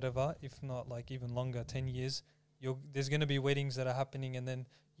years, whatever, if not like even longer, 10 years, there's going to be weddings that are happening, and then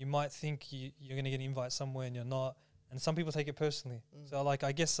you might think you're going to get an invite somewhere and you're not, and some people take it personally. So like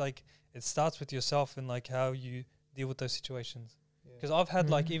I guess like it starts with yourself and like how you deal with those situations. Because I've had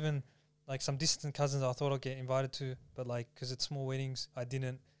like Mhm. even like some distant cousins I thought I'd get invited to, but like because it's small weddings, I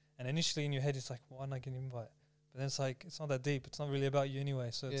didn't. And initially in your head, it's like, why not get an invite? But then it's like, it's not that deep. It's not really about you anyway.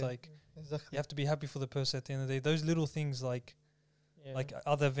 So it's Yeah. like, exactly. you have to be happy for the person at the end of the day. Those little things like Yeah. like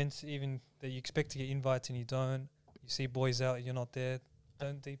other events even that you expect to get invites and you don't. You see boys out, you're not there.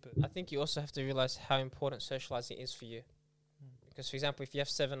 Don't deep it. I think you also have to realize how important socializing is for you. Because, for example, if you have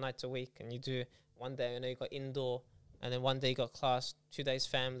 7 nights a week and you do one day, you got indoor, and then one day you got class, 2 days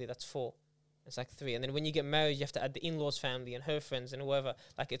family, that's 4. It's like 3. And then when you get married, you have to add the in-laws family and her friends and whoever.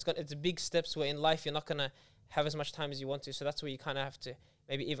 Like, it's big steps where in life you're not going to have as much time as you want to. So that's where you kind of have to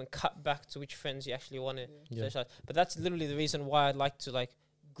maybe even cut back to which friends you actually want to Yeah. socialize. But that's literally the reason why I'd like to, like,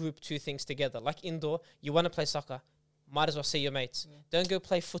 group 2 things together. Like indoor, you want to play soccer, might as well see your mates. Don't go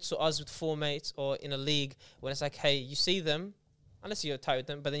play futsal us with 4 mates or in a league when it's like, hey, you see them, unless you're tired with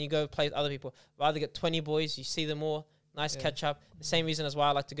them, but then you go play with other people. Rather get 20 boys, you see them all, nice Yeah. catch up. The same reason as why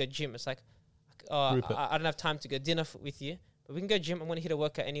I like to go gym. It's like, Group it. I don't have time to go dinner with you, but we can go gym. I'm going to hit a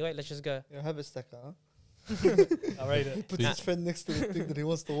workout anyway. Let's just go. Have a stacker, huh? I rate it. Puts his friend next to the thing that he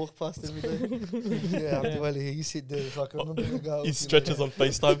wants to walk past every day. Yeah, Abdulwali, you sit there. It's like, I remember the guy. He stretches on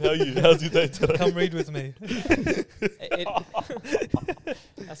FaceTime. How are you? How's your day today? Come read with me.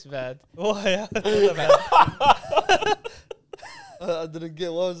 That's bad. Why? That's bad. I didn't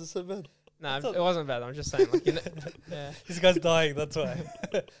get why was it so bad? No, it wasn't bad. I'm just saying. Like, yeah. This guy's dying. That's why.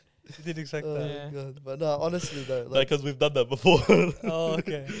 You didn't expect Oh, that. Yeah. God. But no, honestly though, Like, like, because we've done that before. Oh,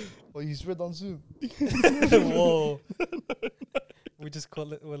 okay. well, he's read on Zoom. Whoa. We just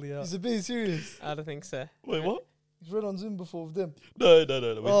call it Willie out. He's a bit serious. I don't think so. Wait, what? He's read on Zoom before with them. No. We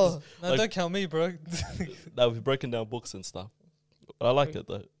Oh, No, like- don't count me, bro. we've broken down books and stuff. I like it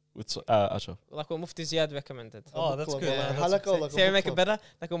though. With Ashraf. Like what Mufti Ziyad recommended. Oh, book that's club, good. Yeah. man. Halakha That's or insane. like a Say we book make it club? better.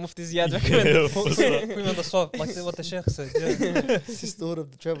 Like what Mufti Ziyad Yeah, recommended. what's that? Put me on the spot, like what the sheikh said. Yeah. Sisterhood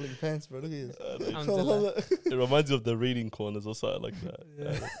of the traveling pants, bro. Look at this. Alhamdulillah. It reminds you of the reading corners or something like that.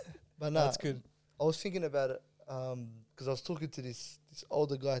 Yeah. But nah, That's good. I was thinking about it because I was talking to this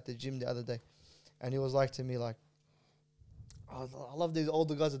older guy at the gym the other day, and he was like to me like, "Oh, I love these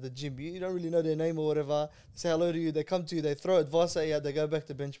older guys at the gym. You don't really know their name or whatever. They say hello to you. They come to you. They throw advice at you. They go back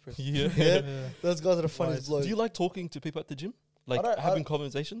to bench press. Yeah. Yeah. Those guys are the funniest Wise. blokes. Do you like talking to people at the gym? Like don't- having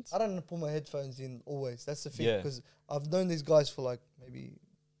conversations? I don't put my headphones in always. That's the thing Yeah. because I've known these guys for like maybe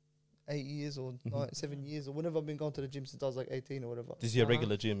 8 years or Mhm. 7 years or whenever I've been going to the gym since I was like 18 or whatever. This is your Uh-huh.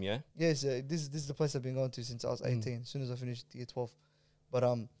 regular gym, yeah? Yes, this is the place I've been going to since I was 18. As soon as I finished year 12, but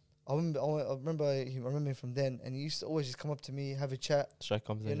I remember him from then, and he used to always just come up to me, have a chat, Straight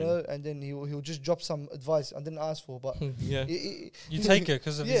conversation. you know, and then he'll just drop some advice I didn't ask for, but yeah. You take it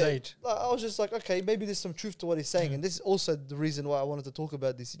because of his Yeah. age. like, I was just like, okay, maybe there's some truth to what he's saying, and this is also the reason why I wanted to talk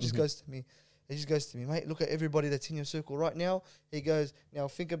about this. He just Mhm. goes to me. He just goes to me, mate, look at everybody that's in your circle right now. He goes, now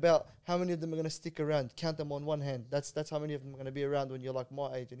think about how many of them are going to stick around. Count them on one hand. That's how many of them are going to be around when you're like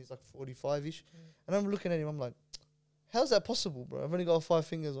my age. And he's like 45-ish. And I'm looking at him, I'm like, how's that possible, bro? I've only got 5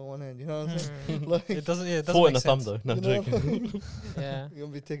 fingers on one hand, you know what I'm saying? Like, It doesn't. Yeah, it doesn't Four and make a thumb sense. though. No, you know? joking. Yeah. You're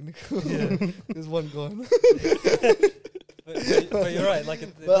going to be technical. Yeah. There's one gone. But you're right. Like,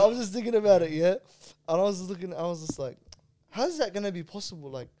 But I was just thinking about it, yeah. And I was just looking, I was just like, how's that going to be possible?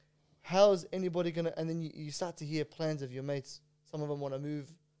 Like, how's anybody going to, and then you start to hear plans of your mates. Some of them want to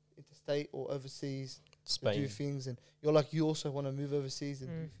move interstate or overseas to do Spain. things. And you're like, you also want to move overseas and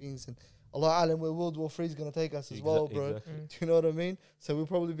do Mm. things. And Allah Alam, where World War III is going to take us as well, bro. Exactly. Mm. Do you know what I mean? So we'll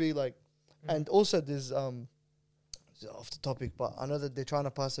probably be like, and also there's, off the topic, but I know that they're trying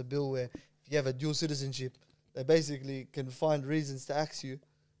to pass a bill where if you have a dual citizenship, they basically can find reasons to axe you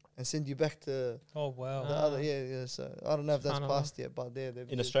and send you back to oh wow. the other. Yeah. So I don't know if that's Subhanallah. passed yet, but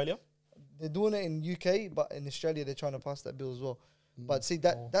In Australia? they're doing it in UK, but in Australia they're trying to pass that bill as well. But see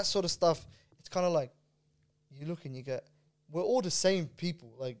Oh. that sort of stuff, it's kind of like you look and you get, we're all the same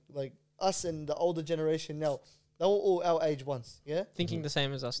people, like us and the older generation now. they were all our age once, yeah? Thinking the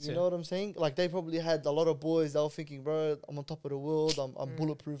same as us too. You know what I'm saying? Like, they probably had a lot of boys that were thinking, bro, I'm on top of the world, I'm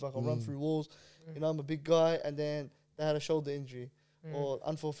bulletproof, I can run through walls, you know, I'm a big guy, and then they had a shoulder injury, or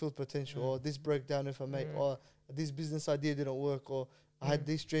unfulfilled potential, or this broke down with a mate, or this business idea didn't work, or I had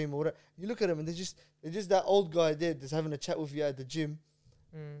this dream, or whatever. You look at them, and they're just that old guy there that's having a chat with you at the gym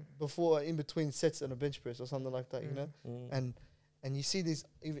before, in between sets and a bench press or something like that, you know? And you see these,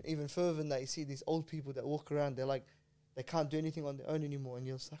 even further than that, you see these old people that walk around, they're like, they can't do anything on their own anymore, and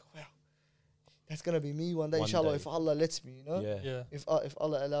you're just like, wow, that's gonna be me one day, inshallah, if Allah lets me, you know? Yeah. If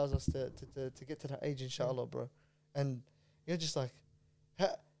Allah allows us to get to that age, inshallah, bro. And you're just like,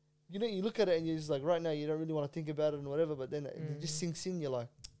 you know, you look at it and you're just like, right now you don't really want to think about it and whatever, but then it just sinks in. You're like,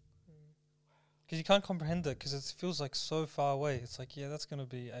 Because you can't comprehend it because it feels like so far away. It's like, yeah, that's gonna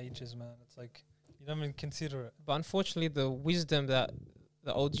be ages, man. It's like you don't even consider it. But unfortunately, the wisdom that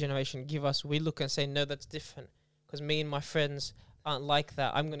the old generation give us, we look and say, no, that's different. Because me and my friends aren't like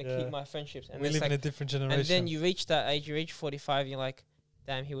that. I'm going to keep my friendships. And we live in a different generation. And then you reach that age, you reach 45, you're like,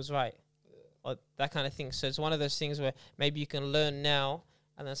 damn, he was right. Or that kind of thing. So it's one of those things where maybe you can learn now,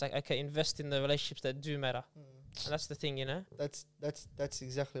 and then it's like, okay, invest in the relationships that do matter. And that's the thing, you know? That's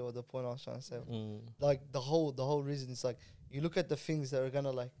exactly what the point I was trying to say. Like the whole reason is like, you look at the things that are going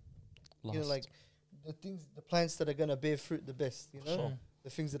to like, you know, like the plants that are going to bear fruit the best, you know? The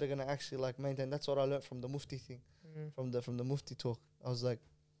things that are going to actually like maintain. That's what I learned from the Mufti thing, from the Mufti talk. I was like,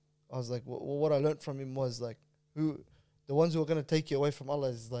 what I learned from him was like, the ones who are going to take you away from Allah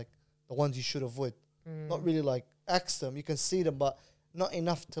is like the ones you should avoid. Not really like axe them. You can see them, but not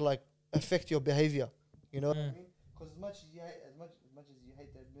enough to like affect your behavior. You know what I mean? Because as much as you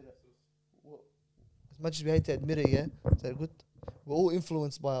hate to admit it, as much as we hate to admit it, yeah, is that good? We're all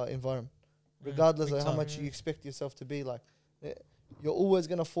influenced by our environment, regardless of how much you expect yourself to be. Like, you're always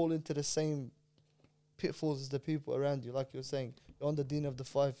gonna fall into the same pitfalls as the people around you. Like you're saying, you're on the deen of the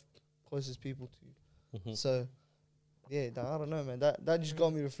 5 closest people to you. So, yeah, I don't know, man. That just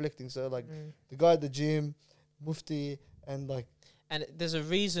got me reflecting. So, like, the guy at the gym, Mufti, and like. And there's a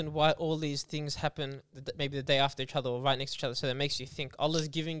reason why all these things happen maybe the day after each other or right next to each other. So that makes you think. Allah's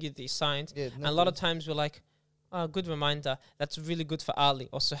giving you these signs. Yeah, and a lot of times we're like, oh, good reminder. That's really good for Ali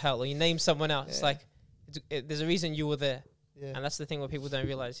or Suhail. Or you name someone else. It's like, there's a reason you were there. Yeah. And that's the thing what people don't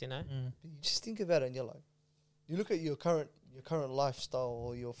realize, you know? You just think about it and you're like, you look at your current lifestyle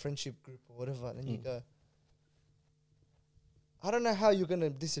or your friendship group or whatever, and then you go, I don't know how you're going to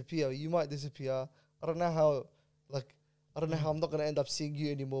disappear. You might disappear. I don't know how I'm not going to end up seeing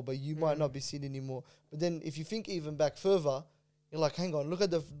you anymore, but you might not be seen anymore. But then if you think even back further, you're like, hang on, look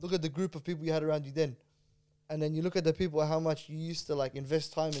at the group of people you had around you then. And then you look at the people, how much you used to like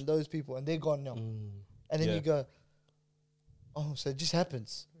invest time in those people, and they're gone now. And then you go, oh, so it just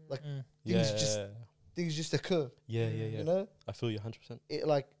happens. Like things just occur. You know? I feel you 100%. It,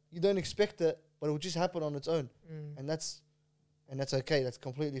 like, you don't expect it, but it will just happen on its own. And that's okay. That's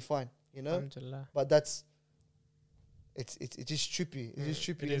completely fine, you know? But it's just trippy. It's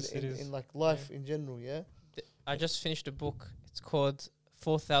just trippy in like life in general, yeah? I just finished a book. It's called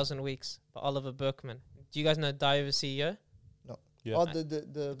 4,000 Weeks by Oliver Berkman. Do you guys know Die of a CEO? No. Yeah. Oh,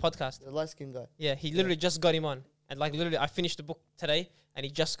 the podcast. The light-skinned guy. Yeah, he literally just got him on. And like literally, I finished the book today and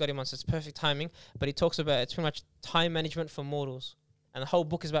he just got him on. So it's perfect timing. But he talks about, it's pretty much time management for mortals. And the whole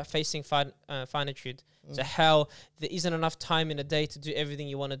book is about facing finitude. So how there isn't enough time in a day to do everything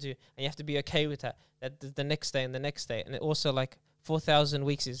you want to do. And you have to be okay with that. That the next day and the next day. And it also like 4,000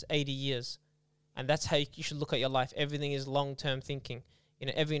 weeks is 80 years. And that's how you should look at your life. Everything is long-term thinking. You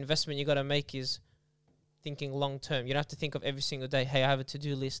know, every investment you got to make is thinking long-term. You don't have to think of every single day, hey, I have a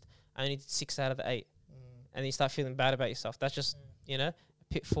to-do list. I only did 6 out of the 8. And then you start feeling bad about yourself. That's just, you know, a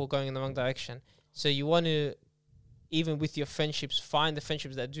pitfall going in the wrong direction. So you want to, even with your friendships, find the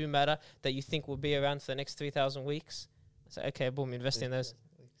friendships that do matter, that you think will be around for the next 3,000 weeks. So, okay, boom, invest in those.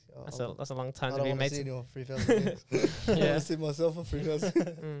 That's a long time to be mates. I don't want to see anyone 3,000 weeks. I want to see myself for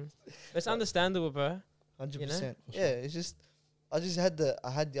 3,000. It's understandable, bro. 100%. You know? Yeah, it's just, I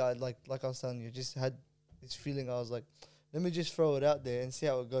like I was telling you, just had this feeling. I was like, let me just throw it out there and see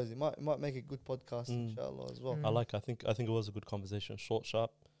how it goes. It might make a good podcast, inshallah, as well. I think it was a good conversation, short,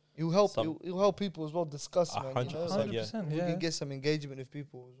 sharp. It'll help people as well discuss, man. 100%, you know? Like, yeah. We can get some engagement with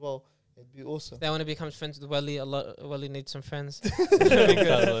people as well. It'd be awesome. If they want to become friends with Wally, Wally needs some friends.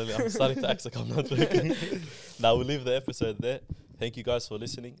 I'm starting to act like I'm not joking. Now we'll leave the episode there. Thank you guys for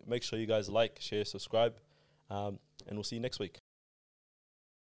listening. Make sure you guys like, share, subscribe, and we'll see you next week.